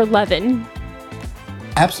search for leaven.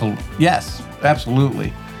 Absolutely. Yes,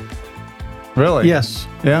 absolutely. Really? Yes.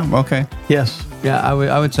 Yeah. Okay. Yes. Yeah,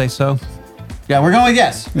 I would say so. Yeah, we're going with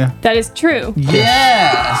yes. Yeah. That is true.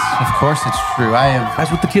 Yes. Of course it's true. I have.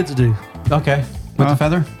 That's what the kids do. Okay. With the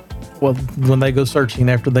feather? Well, when they go searching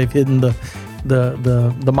after they've hidden the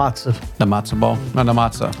matzah. The matzah ball. No, the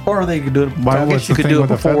matzah. Or they could do it. Why, I what's guess you the could thing do it with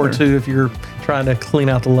the before feather? too if you're trying to clean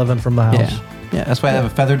out the leaven from the house. Yeah. Yeah, that's why I have a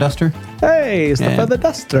feather duster. Hey, it's the Yeah. feather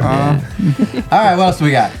duster. All right, what else do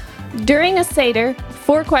we got? During a Seder,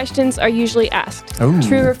 4 questions are usually asked. Ooh.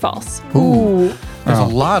 True or false? Ooh. There's a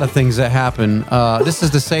lot of things that happen. This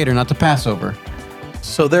is the Seder, not the Passover.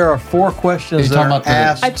 So there are 4 questions You're that talking are about the-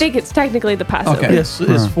 asked. I think it's technically the Passover. Okay. Yes,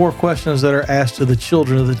 it's 4 questions that are asked to the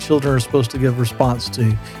children that the children are supposed to give response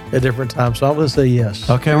to at different times. So I'm going to say yes.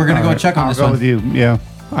 Okay, we're gonna go check on I'll this go one. with you. Yeah,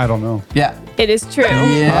 I don't know. Yeah. It is true.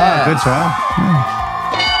 Yeah. Good job.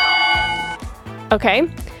 Okay.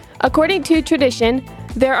 According to tradition,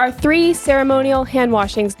 there are 3 ceremonial hand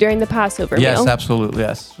washings during the Passover Yes, meal. absolutely.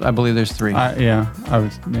 Yes, I believe there's 3. I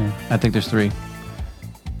I think there's 3.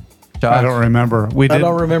 I don't remember. We did. I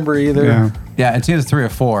don't remember either. Yeah. Yeah, it's either 3 or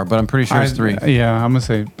 4, but I'm pretty sure it's 3. Yeah, I'm gonna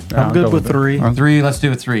say. I'm good with 3. 3. Let's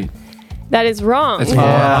do it 3. That is wrong. It's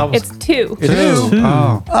 4. It's 2. It's 2.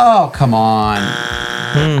 Oh, Oh, come on.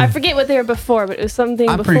 I forget what they were before, but it was something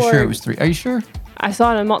I'm before. pretty sure it was 3. Are you sure? I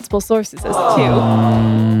saw it on multiple sources as 2.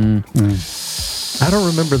 I don't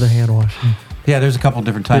remember the hand washing. Yeah, there's a couple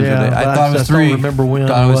different times. Yeah, where they, I but thought I it was just don't 3. remember when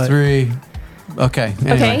Thought it was what. 3. Okay.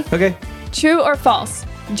 Anyway. Okay. Okay. True or false?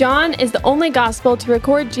 John is the only gospel to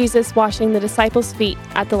record Jesus washing the disciples' feet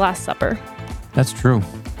at the Last Supper. That's true.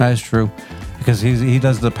 That is true. Because he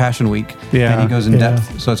does the Passion Week. Yeah. And he goes in Yeah.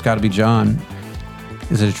 depth. So it's got to be John.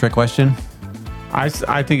 Is it a trick question? I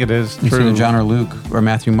think it is It's true. either John or Luke or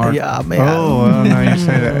Matthew, Mark. Yeah, man. Oh, well, now you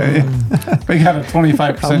say that. We got a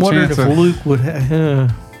 25% I'm wondering chance. if Of, Luke would. I'm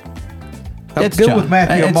It's good John. with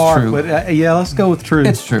Matthew It's and Mark, true. but yeah, let's go with true.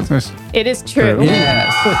 It's true. It is true.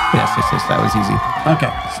 Yes. Yes. That was easy.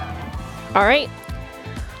 Okay. All right.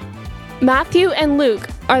 Matthew and Luke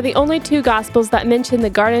are the only 2 gospels that mention the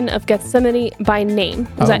Garden of Gethsemane by name.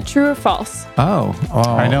 Is that true or false? Oh.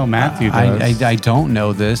 I know Matthew does. I don't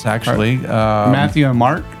know this, actually. Matthew and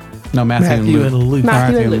Mark. No, Matthew and Luke.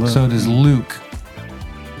 Matthew and Luke. So does Luke.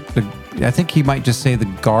 I think he might just say the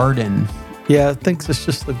garden. Yeah, I think it's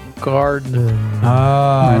just the garden.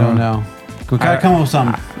 I don't know. We gotta come up with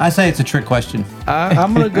something. I say it's a trick question.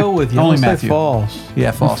 I'm going to go with you. Only I'm gonna Matthew. say false.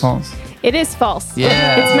 Yeah, false. It is false.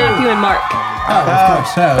 Yeah. It's Matthew and Mark. Oh, of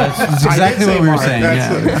course. So that's exactly what we were saying.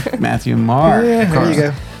 Yeah. Matthew and Mark. Yeah, of there course. you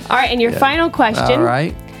go. All right, and your final question. All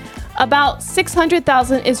right. About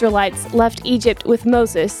 600,000 Israelites left Egypt with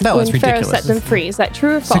Moses No, when that's Pharaoh ridiculous. set them free. Is that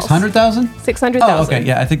true or false? 600,000? 600,000. Oh, okay.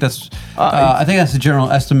 Yeah, I think that's. I think that's the general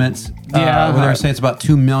estimates. Yeah. where they say it's about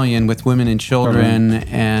 2 million with women and children,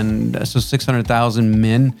 and so 600,000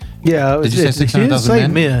 men. Yeah, Did you say she didn't 600,000 say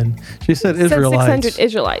men? men. She said It said Israelites. 600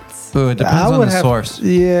 Israelites. Ooh, it depends on the source.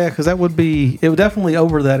 Yeah, because that would be, it would definitely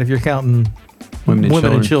over that if you're counting Women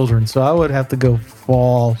and children. So I would have to go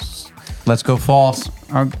false. Let's go false.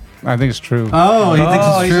 I think it's true. Oh, he thinks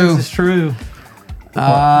it's true. It's true.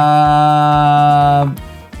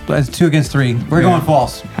 It's 2 against 3. We're going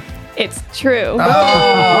false. It's true. Oh,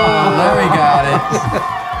 there we got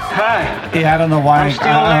it. Yeah, I don't know why. I'm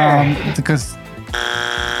still there. Because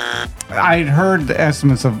I'd heard the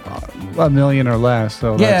estimates of 1 million or less.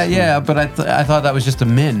 So Yeah, but I thought that was just a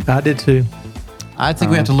min. I did too. I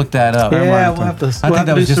think we have to look that up. Yeah, we'll have to, I we'll think have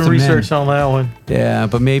that to was do just some a min. research on that one. Yeah,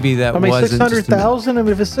 but maybe that I mean, wasn't just a min. 600,000. I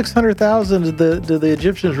mean, if it's 600,000, do the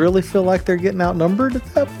Egyptians really feel like they're getting outnumbered at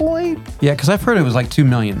that point? Yeah, because I've heard it was like 2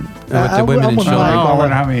 million with the I women and would I children. don't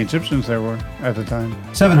know how many Egyptians there were at the time.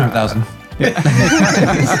 700,000.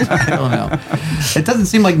 I don't know. It doesn't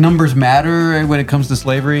seem like numbers matter when it comes to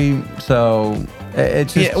slavery. So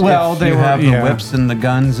it's just if you have the whips and the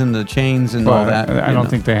guns and the chains and all that. I don't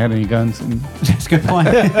think they had any guns. That's a good point.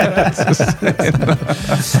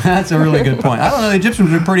 That's a really good point. I don't know. The Egyptians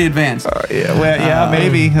were pretty advanced. Maybe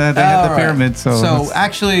they had All the right. pyramids. So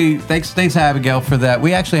actually, thanks Abigail for that.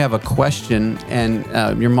 We actually have a question, and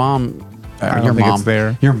your mom. I don't your think mom. it's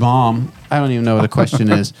there. Your mom. I don't even know what the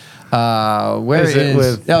question is. Where Is it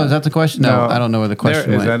with- Oh, is that the question? No, I don't know where the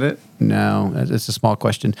question Is went. that it? No, it's a small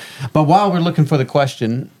question. But while we're looking for the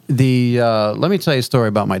question, let me tell you a story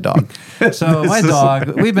about my dog. So my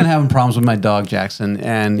dog, we've been having problems with my dog Jackson,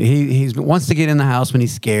 and he wants to get in the house when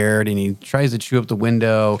he's scared, and he tries to chew up the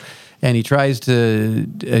window, and he tries to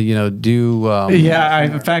do.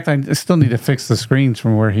 in fact, I still need to fix the screens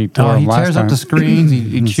from where he tore Oh, them he last tears time. up the screens.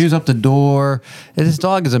 He chews up the door. And this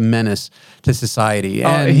dog is a menace to society.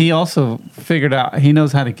 And He also figured out he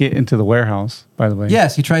knows how to get into the warehouse. By the way,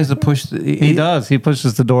 yes, he tries to push. he does. He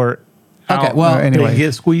pushes the door. Okay, out. well, anyway, They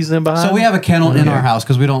get squeezed in behind. So we have a kennel in Yeah. our house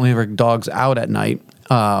because we don't leave our dogs out at night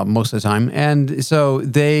most of the time, and so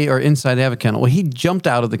they are inside. They have a kennel. Well, he jumped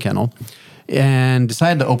out of the kennel and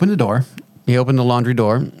decided to open the door, He opened the laundry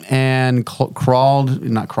door and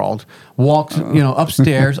walked,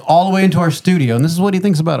 upstairs all the way into our studio. And this is what he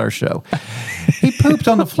thinks about our show. He pooped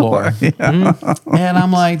on the floor. And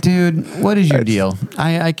I'm like, dude, what is your deal?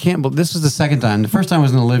 I can't believe this was the second time. The first time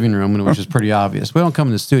was in the living room, which is pretty obvious. We don't come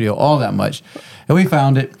in the studio all that much. And we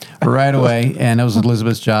found it right away, and it was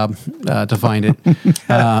Elizabeth's job to find it.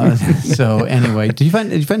 So anyway, did you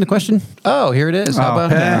find the question? Oh, here it is. How about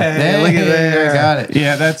that? Hey, look at there. I got it.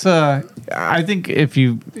 Yeah, that's I think if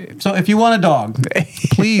you want a dog,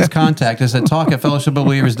 please contact us at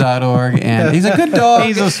talk@fellowshipofbelievers.org. And he's a good dog.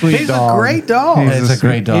 He's a sweet dog. He's a great dog. It's a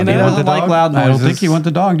great dog. He doesn't like loud noises. I don't think you want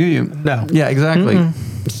the dog, do you? No. Yeah, exactly.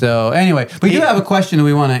 So anyway, we do have a question that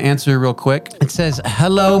we want to answer real quick. It says,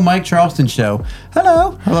 "Hello, Mike Charleston Show."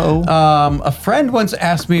 Hello. A friend once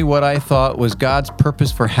asked me what I thought was God's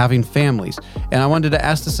purpose for having families, and I wanted to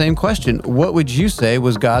ask the same question. What would you say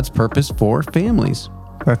was God's purpose for families?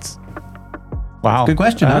 That's wow. Good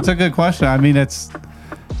question. That's a good question. I mean, it's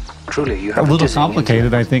Truly, you a have little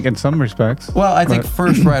complicated, I think, in some respects. Well, I think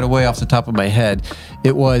first, right away, off the top of my head,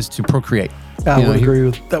 it was to procreate. I would agree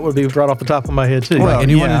with that. Would be right off the top of my head too. Right, and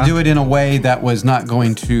you wanted to do it in a way that was not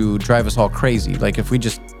going to drive us all crazy. Like if we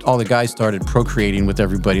just all the guys started procreating with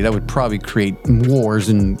everybody, that would probably create wars.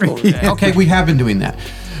 And okay, we have been doing that.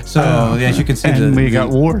 So as you can see, we got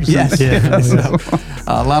wars. Yes, so,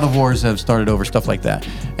 a lot of wars have started over stuff like that,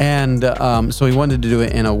 and so we wanted to do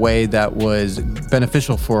it in a way that was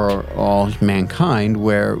beneficial for all mankind,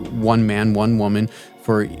 where one man, one woman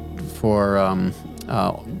for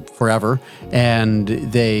forever, and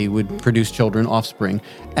they would produce children, offspring.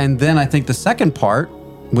 And then I think the second part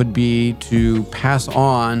would be to pass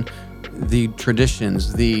on the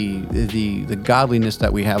traditions, the godliness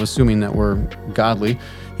that we have, assuming that we're godly,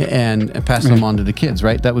 and pass them on to the kids,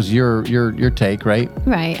 right? That was your take, right?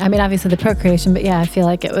 Right. I mean, obviously the procreation, but yeah, I feel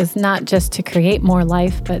like it was not just to create more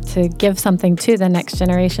life, but to give something to the next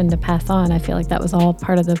generation to pass on. I feel like that was all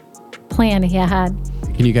part of the plan he had.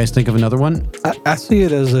 Can you guys think of another one? I see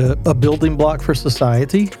it as a building block for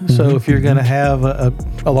society. So if you're going to have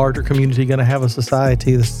a larger community, going to have a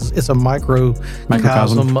society, it's a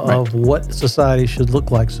microcosm of what society should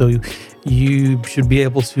look like. So you should be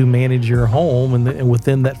able to manage your home, and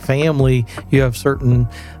within that family, you have certain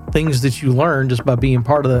things that you learn just by being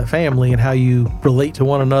part of that family and how you relate to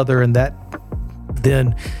one another, and that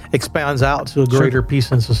then expands out to a greater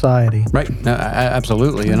piece in society. Right,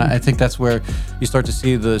 absolutely. And I think that's where you start to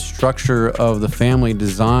see the structure of the family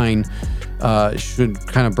design should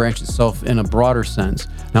kind of branch itself in a broader sense.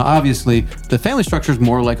 Now, obviously, the family structure is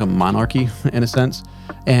more like a monarchy in a sense,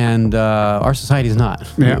 and our society is not.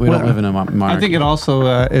 Yeah. We don't live in a monarchy. I think it also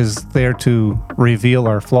is there to reveal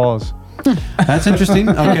our flaws. That's interesting.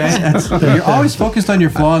 Okay, you're always focused on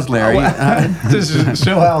your flaws, Larry. Just to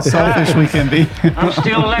show how selfish we can be. I'm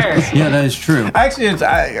still there. Yeah, that is true. Actually,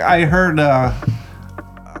 I heard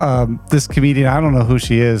this comedian, I don't know who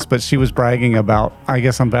she is, but she was bragging about, I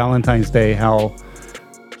guess on Valentine's Day, how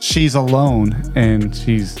she's alone and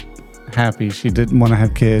she's happy. She didn't want to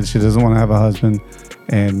have kids. She doesn't want to have a husband.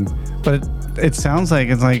 But it sounds like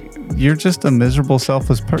you're just a miserable,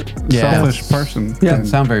 selfish person. Yeah, it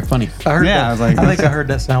sounds very funny. I heard that. I think I heard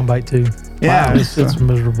that soundbite too. Yeah, wow, it's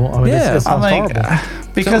miserable. I mean, it sounds horrible.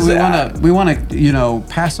 Because we want to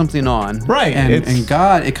pass something on, right? And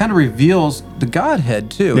God, it kind of reveals the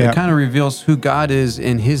Godhead too. Yeah. It kind of reveals who God is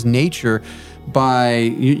in His nature. By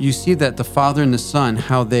you see that the Father and the Son,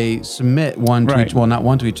 how they submit one to each, well, not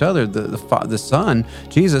one to each other. The Son,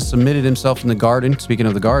 Jesus, submitted Himself in the garden. Speaking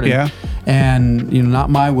of the garden, and not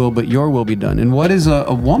my will, but your will be done. And what is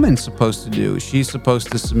a woman supposed to do? She's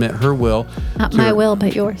supposed to submit her will. Not my will,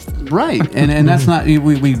 but yours. Right, and that's not.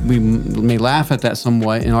 We may laugh at that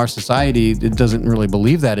somewhat in our society. It doesn't really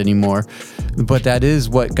believe that anymore, but that is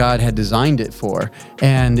what God had designed it for,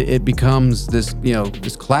 and it becomes this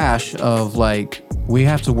this clash of we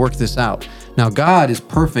have to work this out. Now, God is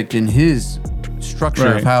perfect in His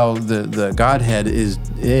structure of how the Godhead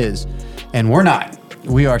is, and we're not.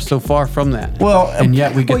 We are so far from that. Well, and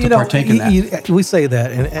yet we get to partake in that. We say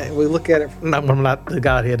that, and we look at it. Not the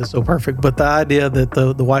Godhead is so perfect, but the idea that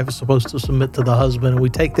the wife is supposed to submit to the husband, and we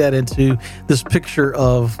take that into this picture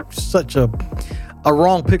of such a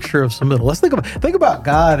wrong picture of submittal. Let's think about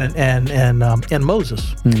God and Moses.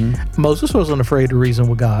 Mm-hmm. Moses wasn't afraid to reason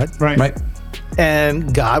with God, right?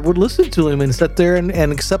 And God would listen to him and sit there and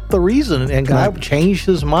accept the reason, and God changed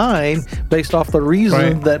His mind based off the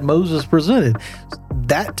reason that Moses presented.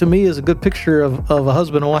 That to me is a good picture of a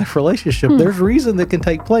husband and wife relationship. There's reason that can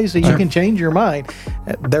take place, and you can change your mind.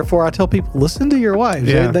 Therefore, I tell people, listen to your wives.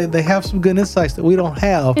 Yeah. They have some good insights that we don't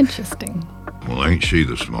have. Interesting. Well, ain't she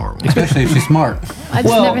the smart one? Especially if she's smart. I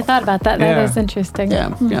just never thought about that. That is interesting.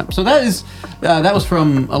 Yeah, yeah. So that was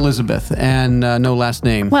from Elizabeth, and no last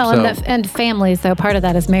name. Well, so. and families, though, part of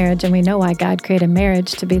that is marriage, and we know why God created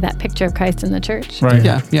marriage to be that picture of Christ in the church. Right.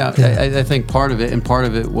 Yeah. I think part of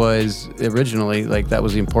it was originally, like, that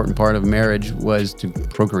was the important part of marriage, was to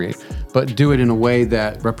procreate, but do it in a way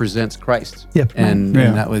that represents Christ. Yep. And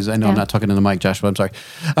that was, I know I'm not talking to the mic, Joshua, I'm sorry.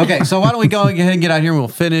 Okay, so why don't we go ahead and get out here and we'll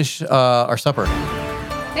finish our supper.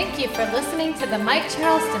 Thank you for listening to The Mike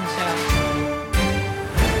Charleston Show.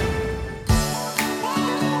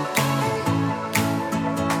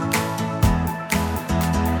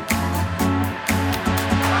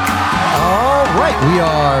 All right, we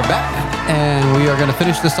are back, and we are going to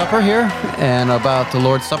finish the supper here, and about the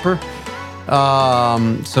Lord's Supper.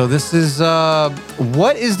 So this is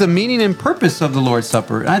what is the meaning and purpose of the Lord's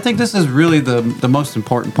Supper? And I think this is really the most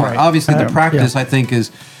important part. Right. Obviously, the practice, I think,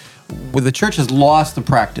 is well, the church has lost the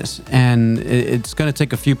practice, and it's going to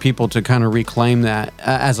take a few people to kind of reclaim that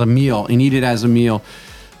as a meal and eat it as a meal.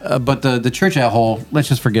 But the church as a whole, let's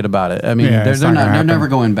just forget about it. I mean, they're never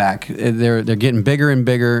going back. They're getting bigger and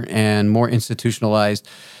bigger and more institutionalized.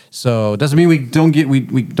 So it doesn't mean we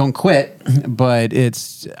don't quit, but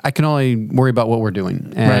I can only worry about what we're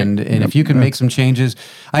doing. And if you can make some changes,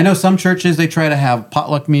 I know some churches, they try to have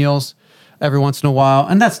potluck meals every once in a while,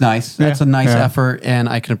 and that's nice. That's a nice effort, and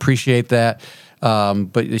I can appreciate that.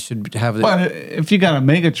 But they should have it. But if you got a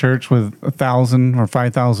mega church with 1,000 or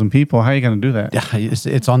 5,000 people, how are you going to do that? Yeah,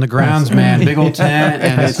 it's on the grounds, man. Big old tent,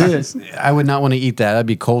 and I would not want to eat that. That'd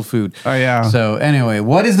be cold food. Oh yeah. So anyway,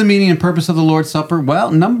 what is the meaning and purpose of the Lord's Supper? Well,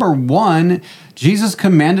 number one, Jesus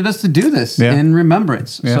commanded us to do this in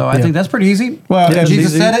remembrance. Yeah. So I think that's pretty easy. Well,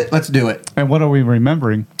 Jesus said it. Let's do it. And what are we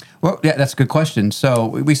remembering? Well, yeah, that's a good question. So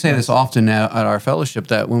we say this often at our fellowship,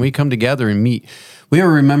 that when we come together and meet, we are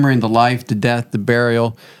remembering the life, the death, the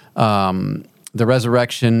burial, the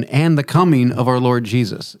resurrection, and the coming of our Lord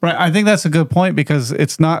Jesus. Right. I think that's a good point, because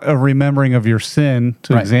it's not a remembering of your sin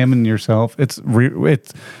to examine yourself. It's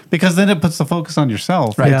because then it puts the focus on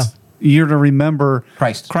yourself. Right. Yeah. You're to remember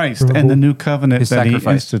Christ and the new covenant His that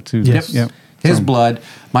sacrifice. He instituted. Yes. Yep. His blood,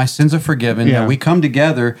 my sins are forgiven. Yeah. And we come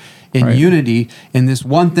together in unity in this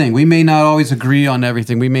one thing. We may not always agree on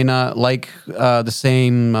everything. We may not like the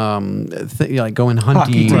same thing, like going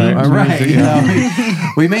hunting.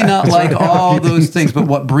 We may not like all those things, but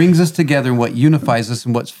what brings us together and what unifies us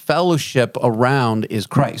and what's fellowship around is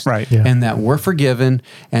Christ. Right. Yeah. And that we're forgiven,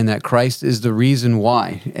 and that Christ is the reason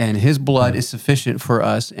why. And His blood is sufficient for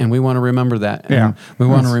us, and we want to remember that. Yeah. And we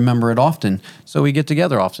want to remember it often. So we get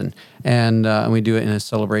together often, and we do it in a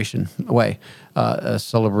celebration way. A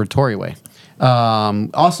celebratory way.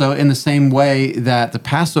 Also, in the same way that the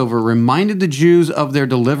Passover reminded the Jews of their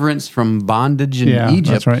deliverance from bondage in Egypt,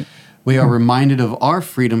 that's right. we are reminded of our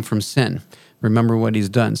freedom from sin. Remember what He's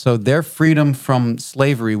done. So their freedom from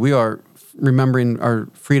slavery, we are remembering our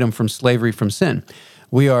freedom from slavery from sin.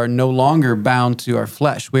 We are no longer bound to our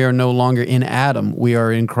flesh. We are no longer in Adam. We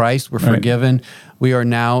are in Christ. We're forgiven. We are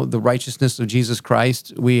now the righteousness of Jesus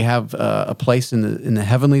Christ. We have a place in the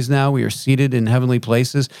heavenlies now. We are seated in heavenly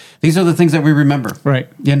places. These are the things that we remember. Right.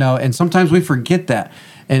 And sometimes we forget that.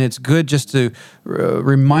 And it's good just to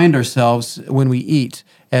remind ourselves when we eat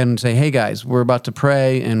and say, hey guys, we're about to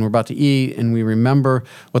pray and we're about to eat, and we remember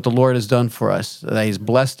what the Lord has done for us, that He's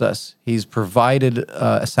blessed us. He's provided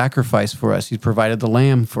a sacrifice for us. He's provided the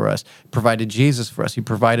lamb for us, provided Jesus for us. He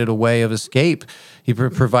provided a way of escape. He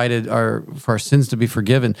provided for our sins to be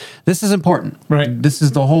forgiven. This is important. Right. This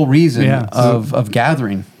is the whole reason of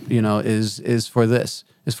gathering, is for this,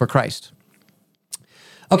 is for Christ.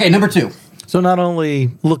 Okay, number two. So not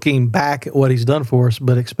only looking back at what He's done for us,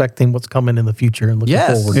 but expecting what's coming in the future and looking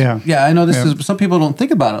forward. Yeah. I know this is, some people don't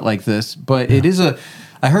think about it like this, but it is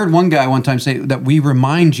I heard one guy one time say that we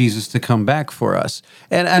remind Jesus to come back for us.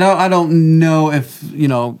 And I don't know if,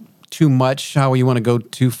 too much, how you want to go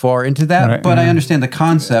too far into that, but I understand the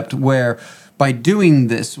concept where by doing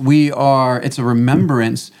this, it's a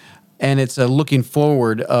remembrance. And it's a looking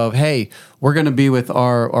forward of, hey, we're going to be with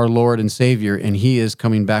our Lord and Savior, and He is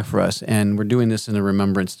coming back for us. And we're doing this in a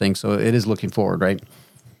remembrance thing. So it is looking forward, right?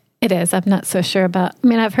 It is. I'm not so sure about.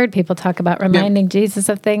 I've heard people talk about reminding Jesus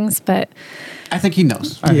of things, but I think He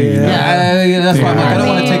knows. Yeah. That's why I'm like, I don't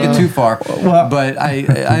want to take it too far. But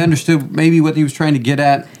I understood maybe what he was trying to get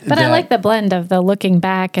at. But I like the blend of the looking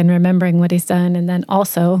back and remembering what He's done, and then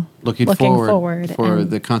also looking forward for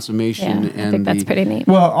the consummation. Yeah, I think that's pretty neat.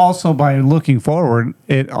 Well, also by looking forward,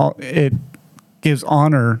 it gives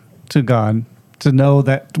honor to God to know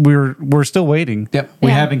that we're still waiting. Yep. We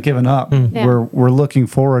haven't given up. Yeah. We're looking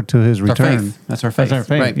forward to His return. That's our faith. That's our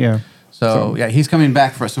faith. Right. Yeah. So, yeah, he's coming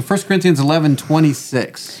back for us. So 1 Corinthians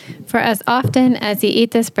 11:26. For as often as ye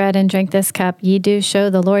eat this bread and drink this cup, ye do show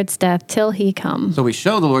the Lord's death till he come. So we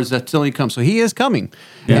show the Lord's death till he comes. So he is coming.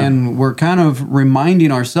 And we're kind of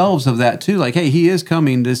reminding ourselves of that too. Like, hey, he is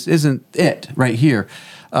coming. This isn't it right here.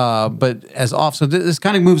 But as often, so this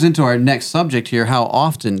kind of moves into our next subject here, how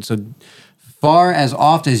often. So far as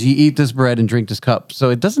often as ye eat this bread and drink this cup.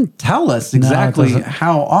 So it doesn't tell us exactly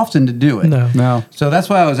how often to do it. No. So that's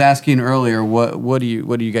why I was asking earlier, what do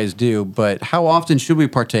you guys do? But how often should we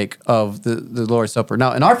partake of the Lord's Supper?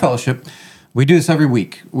 Now, in our fellowship, we do this every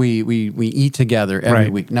week. We eat together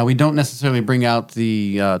every week. Now, we don't necessarily bring out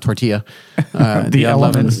the tortilla, The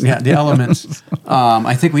elements. Yeah, the elements.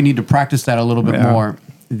 I think we need to practice that a little bit more.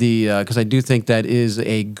 Because I do think that is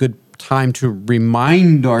a good time to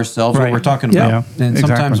remind ourselves what we're talking about. Yeah, And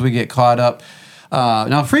sometimes we get caught up.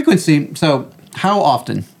 Now, frequency. So, how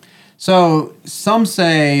often? So, some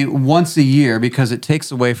say once a year because it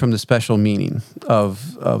takes away from the special meaning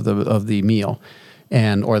of the meal,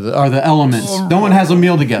 or the elements. No one has a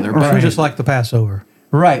meal together, but Just like the Passover.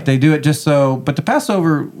 right, they do it just so. But the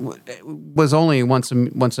Passover was only once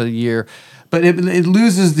a year, but it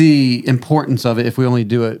loses the importance of it if we only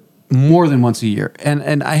do it more than once a year.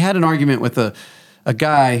 And I had an argument with a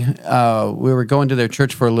guy. We were going to their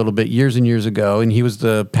church for a little bit years and years ago, and he was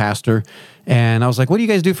the pastor. And I was like, "What do you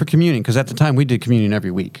guys do for communion?" Because at the time we did communion every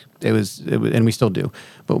week. It was, and we still do.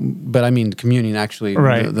 But I mean communion actually,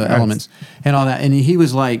 the elements and all that. And he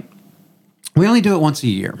was like, "We only do it once a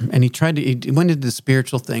year." And he went into the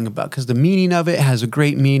spiritual thing because the meaning of it has a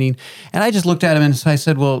great meaning. And I just looked at him and I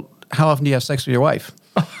said, "Well, how often do you have sex with your wife?"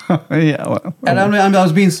 And I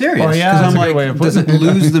was being serious because I'm like, does it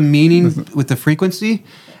lose the meaning with the frequency?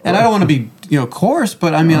 And I don't want to be, coarse,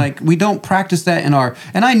 but I mean, like, we don't practice that in our.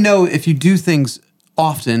 And I know if you do things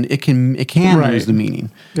often, it can lose the meaning.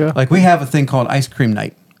 Yeah. Like, we have a thing called ice cream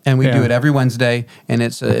night. And we do it every Wednesday, and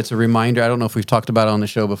it's a reminder. I don't know if we've talked about it on the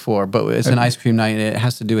show before, but it's an ice cream night, and it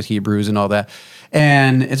has to do with Hebrews and all that.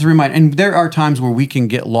 And it's a reminder. And there are times where we can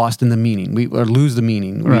get lost in the meaning, or lose the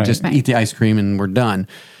meaning. We just eat the ice cream and we're done.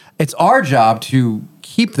 It's our job to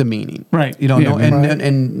keep the meaning, right?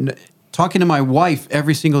 And talking to my wife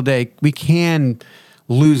every single day, we can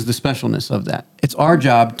lose the specialness of that. It's our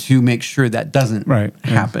job to make sure that doesn't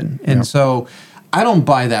happen. And so I don't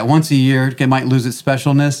buy that. Once a year, it might lose its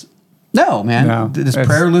specialness. No, man. No, does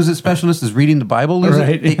prayer lose its specialness? Does reading the Bible lose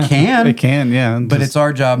it? It can. It can, yeah. But it's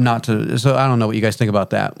our job not to. So I don't know what you guys think about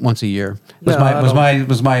that. Once a year was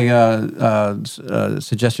my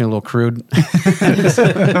suggestion a little crude?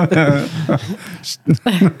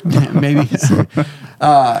 Maybe.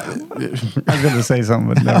 I was going to say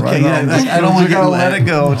something, but never mind. I don't want to let it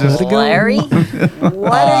go. Just Larry,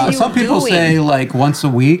 what are you some people doing? say like once a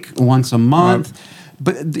week, once a month.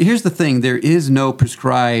 But here's the thing: there is no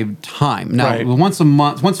prescribed time. Now, once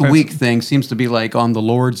a week thing seems to be like on the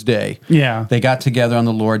Lord's Day. Yeah, they got together on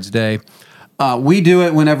the Lord's Day. We do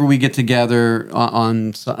it whenever we get together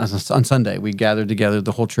on Sunday. We gather together.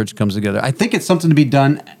 The whole church comes together. I think it's something to be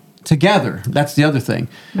done together. That's the other thing.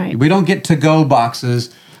 Right. We don't get to-go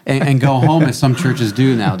boxes and go home as some churches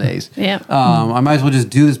do nowadays. Yeah. I might as well just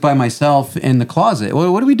do this by myself in the closet.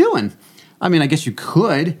 What are we doing? I mean, I guess you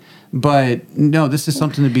could. But no, this is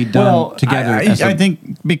something to be done together. I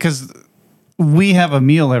think because we have a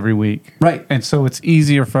meal every week. Right. And so it's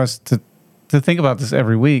easier for us to think about this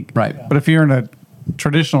every week. Right. But if you're in a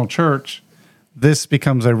traditional church, this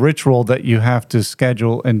becomes a ritual that you have to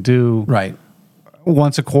schedule and do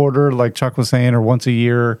once a quarter, like Chuck was saying, or once a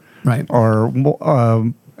year. Right. Or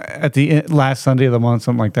at the last Sunday of the month,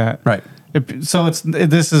 something like that. Right. I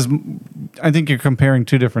think you're comparing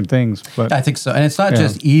two different things. But I think so. And it's not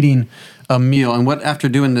just eating a meal. And after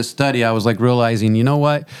doing this study, I was like realizing, you know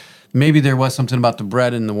what? Maybe there was something about the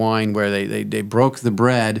bread and the wine where they broke the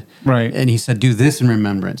bread. Right. And he said, do this in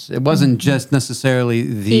remembrance. It wasn't just necessarily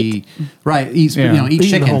eat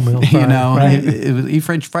chicken. The whole meal. It was eat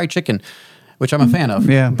French fried chicken, which I'm a fan of.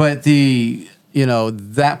 Yeah. But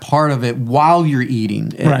that part of it while you're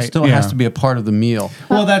eating, it still has to be a part of the meal.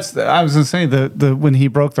 Well, I was going to say the when he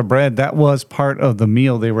broke the bread, that was part of the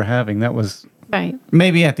meal they were having. That was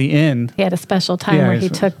maybe at the end. He had a special time where he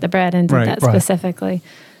took the bread and did that specifically.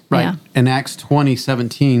 Right. Yeah. In Acts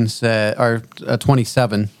 20:17 said, or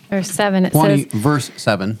 27. Verse 7, it 20, says, verse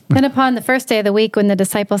 7. Then upon the first day of the week, when the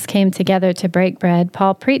disciples came together to break bread,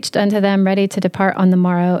 Paul preached unto them, ready to depart on the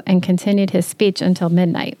morrow, and continued his speech until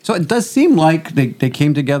midnight. So it does seem like they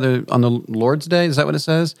came together on the Lord's Day. Is that what it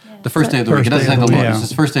says? Yeah. The first day of the week. It doesn't say the Lord. It's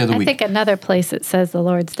the first day of the week. I think another place it says the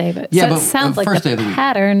Lord's Day, but it sounds like first day the of the week.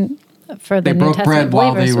 pattern for the They New broke Testament bread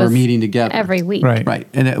while believers they were was meeting together. every week. Right.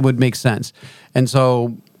 And it would make sense. And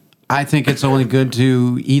so I think it's only good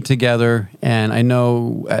to eat together. And I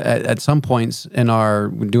know at some points in our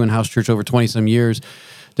doing house church over 20 some years,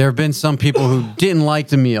 there have been some people who didn't like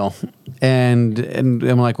the meal. And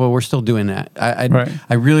I'm like, well, we're still doing that.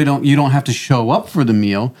 I really don't, you don't have to show up for the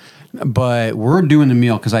meal. But we're doing the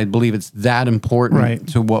meal because I believe it's that important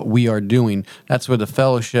to what we are doing. That's where the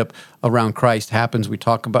fellowship around Christ happens. We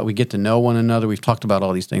get to know one another. We've talked about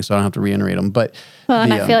all these things, so I don't have to reiterate them. But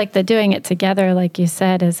and I feel like the doing it together, like you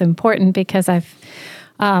said, is important because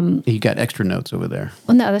you got extra notes over there.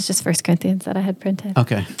 Well, no, that's just 1 Corinthians that I had printed.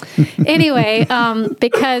 Okay. Anyway,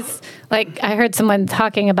 because like I heard someone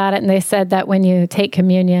talking about it and they said that when you take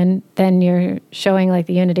communion, then you're showing like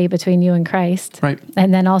the unity between you and Christ. Right.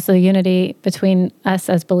 And then also the unity between us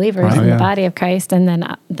as believers in the body of Christ, and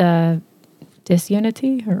then the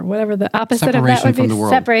disunity or whatever the opposite of that would be.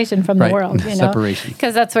 Separation from the world. You know? Separation.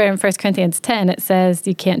 Because that's where in 1 Corinthians 10 it says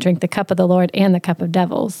you can't drink the cup of the Lord and the cup of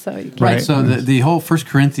devils. So you can't. Right. So the whole 1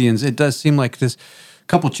 Corinthians, it does seem like this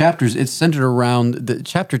couple chapters, it's centered around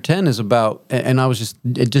chapter 10 is about, and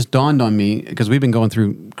it just dawned on me because we've been going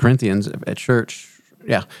through Corinthians at church.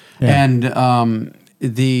 Yeah. And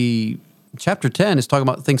the chapter 10 is talking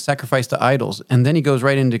about things sacrificed to idols. And then he goes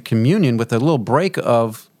right into communion with a little break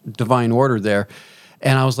of divine order there.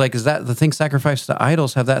 And I was like, is that the thing sacrificed to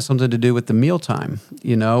idols, have that something to do with the mealtime,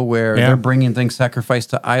 where they're bringing things sacrificed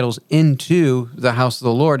to idols into the house of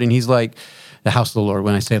the Lord? And he's like, the house of the Lord,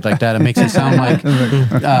 when I say it like that, it makes it sound like,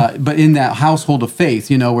 but in that household of faith,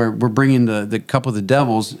 where we're bringing the cup of the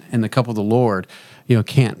devils and the cup of the Lord,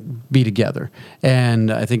 can't be together. And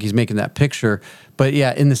I think he's making that picture. But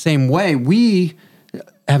yeah, in the same way, we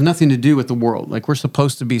have nothing to do with the world. Like we're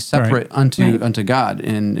supposed to be separate unto God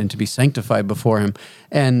and to be sanctified before him.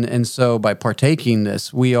 And so by partaking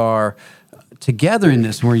this, we are together in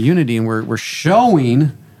this, and we're unity, and we're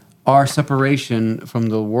showing our separation from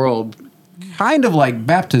the world, kind of like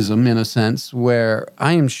baptism in a sense, where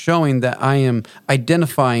I am showing that I am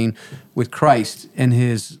identifying with Christ and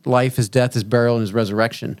his life, his death, his burial, and his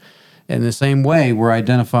resurrection. In the same way, we're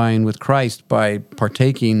identifying with Christ by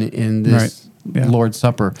partaking in this Lord's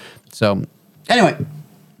Supper. So, anyway.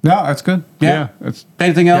 No, that's good. Yeah.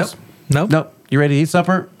 Anything else? Yep. Nope. You ready to eat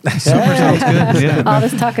supper? Supper sounds good. Yeah. All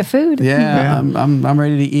this talk of food. Yeah. I'm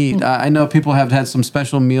ready to eat. I know people have had some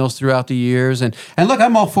special meals throughout the years, and look,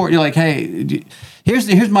 I'm all for it. You're like, hey,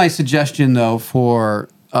 here's my suggestion though. For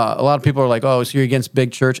a lot of people are like, oh, so you're against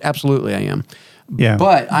big church? Absolutely, I am. Yeah.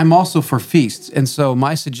 But I'm also for feasts. And so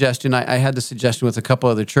my suggestion, I had the suggestion with a couple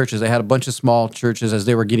other churches. They had a bunch of small churches as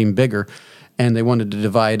they were getting bigger, and they wanted to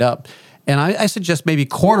divide up. And I suggest maybe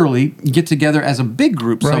quarterly get together as a big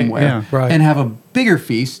group somewhere and have a bigger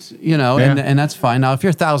feast, and that's fine. Now, if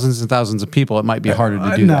you're thousands and thousands of people, it might be harder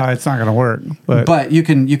to do that. No, it's not going to work. But you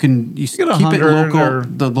can keep it local.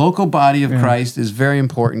 The local body of Christ is very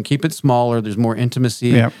important. Keep it smaller. There's more intimacy.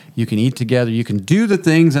 Yep. You can eat together. You can do the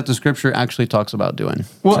things that the Scripture actually talks about doing.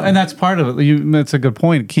 Well, and that's part of it. That's a good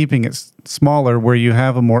point. Keeping it smaller where you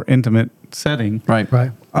have a more intimate setting. Right.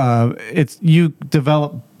 You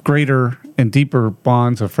develop greater and deeper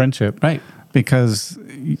bonds of friendship, right? Because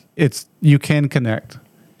you can connect.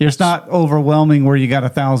 It's not overwhelming where you got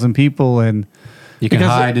 1,000 people and you can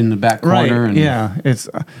hide in the back corner. Right? And it's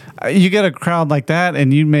you get a crowd like that,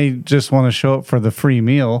 and you may just want to show up for the free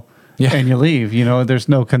meal, and you leave. There's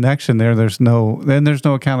no connection there. There's no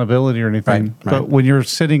accountability or anything. Right. But when you're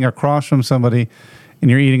sitting across from somebody and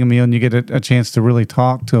you're eating a meal and you get a chance to really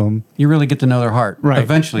talk to them, you really get to know their heart. Right.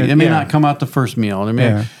 Eventually, it may not come out the first meal.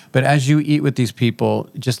 But as you eat with these people,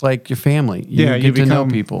 just like your family, you get to know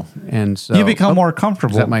people, and so you become more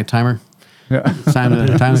comfortable. Is that my timer? Yeah. Time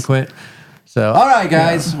to quit. So, all right,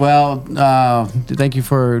 guys. Well, thank you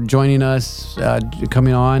for joining us,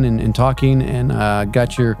 coming on and talking, and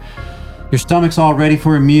got your stomach's all ready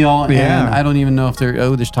for a meal. Yeah. And I don't even know if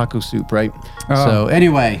there's taco soup, right? So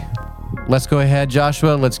anyway. Let's go ahead,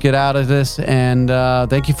 Joshua. Let's get out of this. And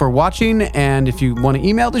thank you for watching. And if you want to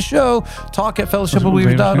email the show,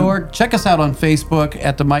 talk@fellowshipofbelievers.org. Check us out on Facebook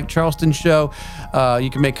at The Mike Charleston Show. You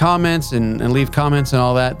can make comments and leave comments and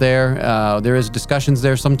all that there. There is discussions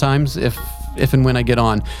there sometimes if and when I get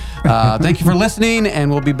on. Thank you for listening,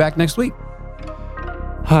 and we'll be back next week.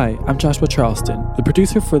 Hi, I'm Joshua Charleston, the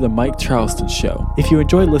producer for The Mike Charleston Show. If you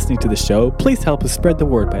enjoy listening to the show, please help us spread the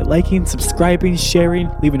word by liking, subscribing, sharing,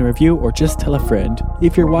 leaving a review, or just tell a friend.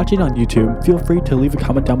 If you're watching on YouTube, feel free to leave a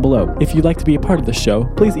comment down below. If you'd like to be a part of the show,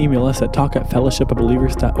 please email us at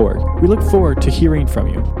talk@fellowshipofbelievers.org. We look forward to hearing from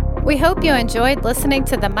you. We hope you enjoyed listening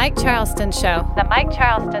to The Mike Charleston Show. The Mike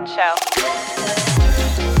Charleston Show.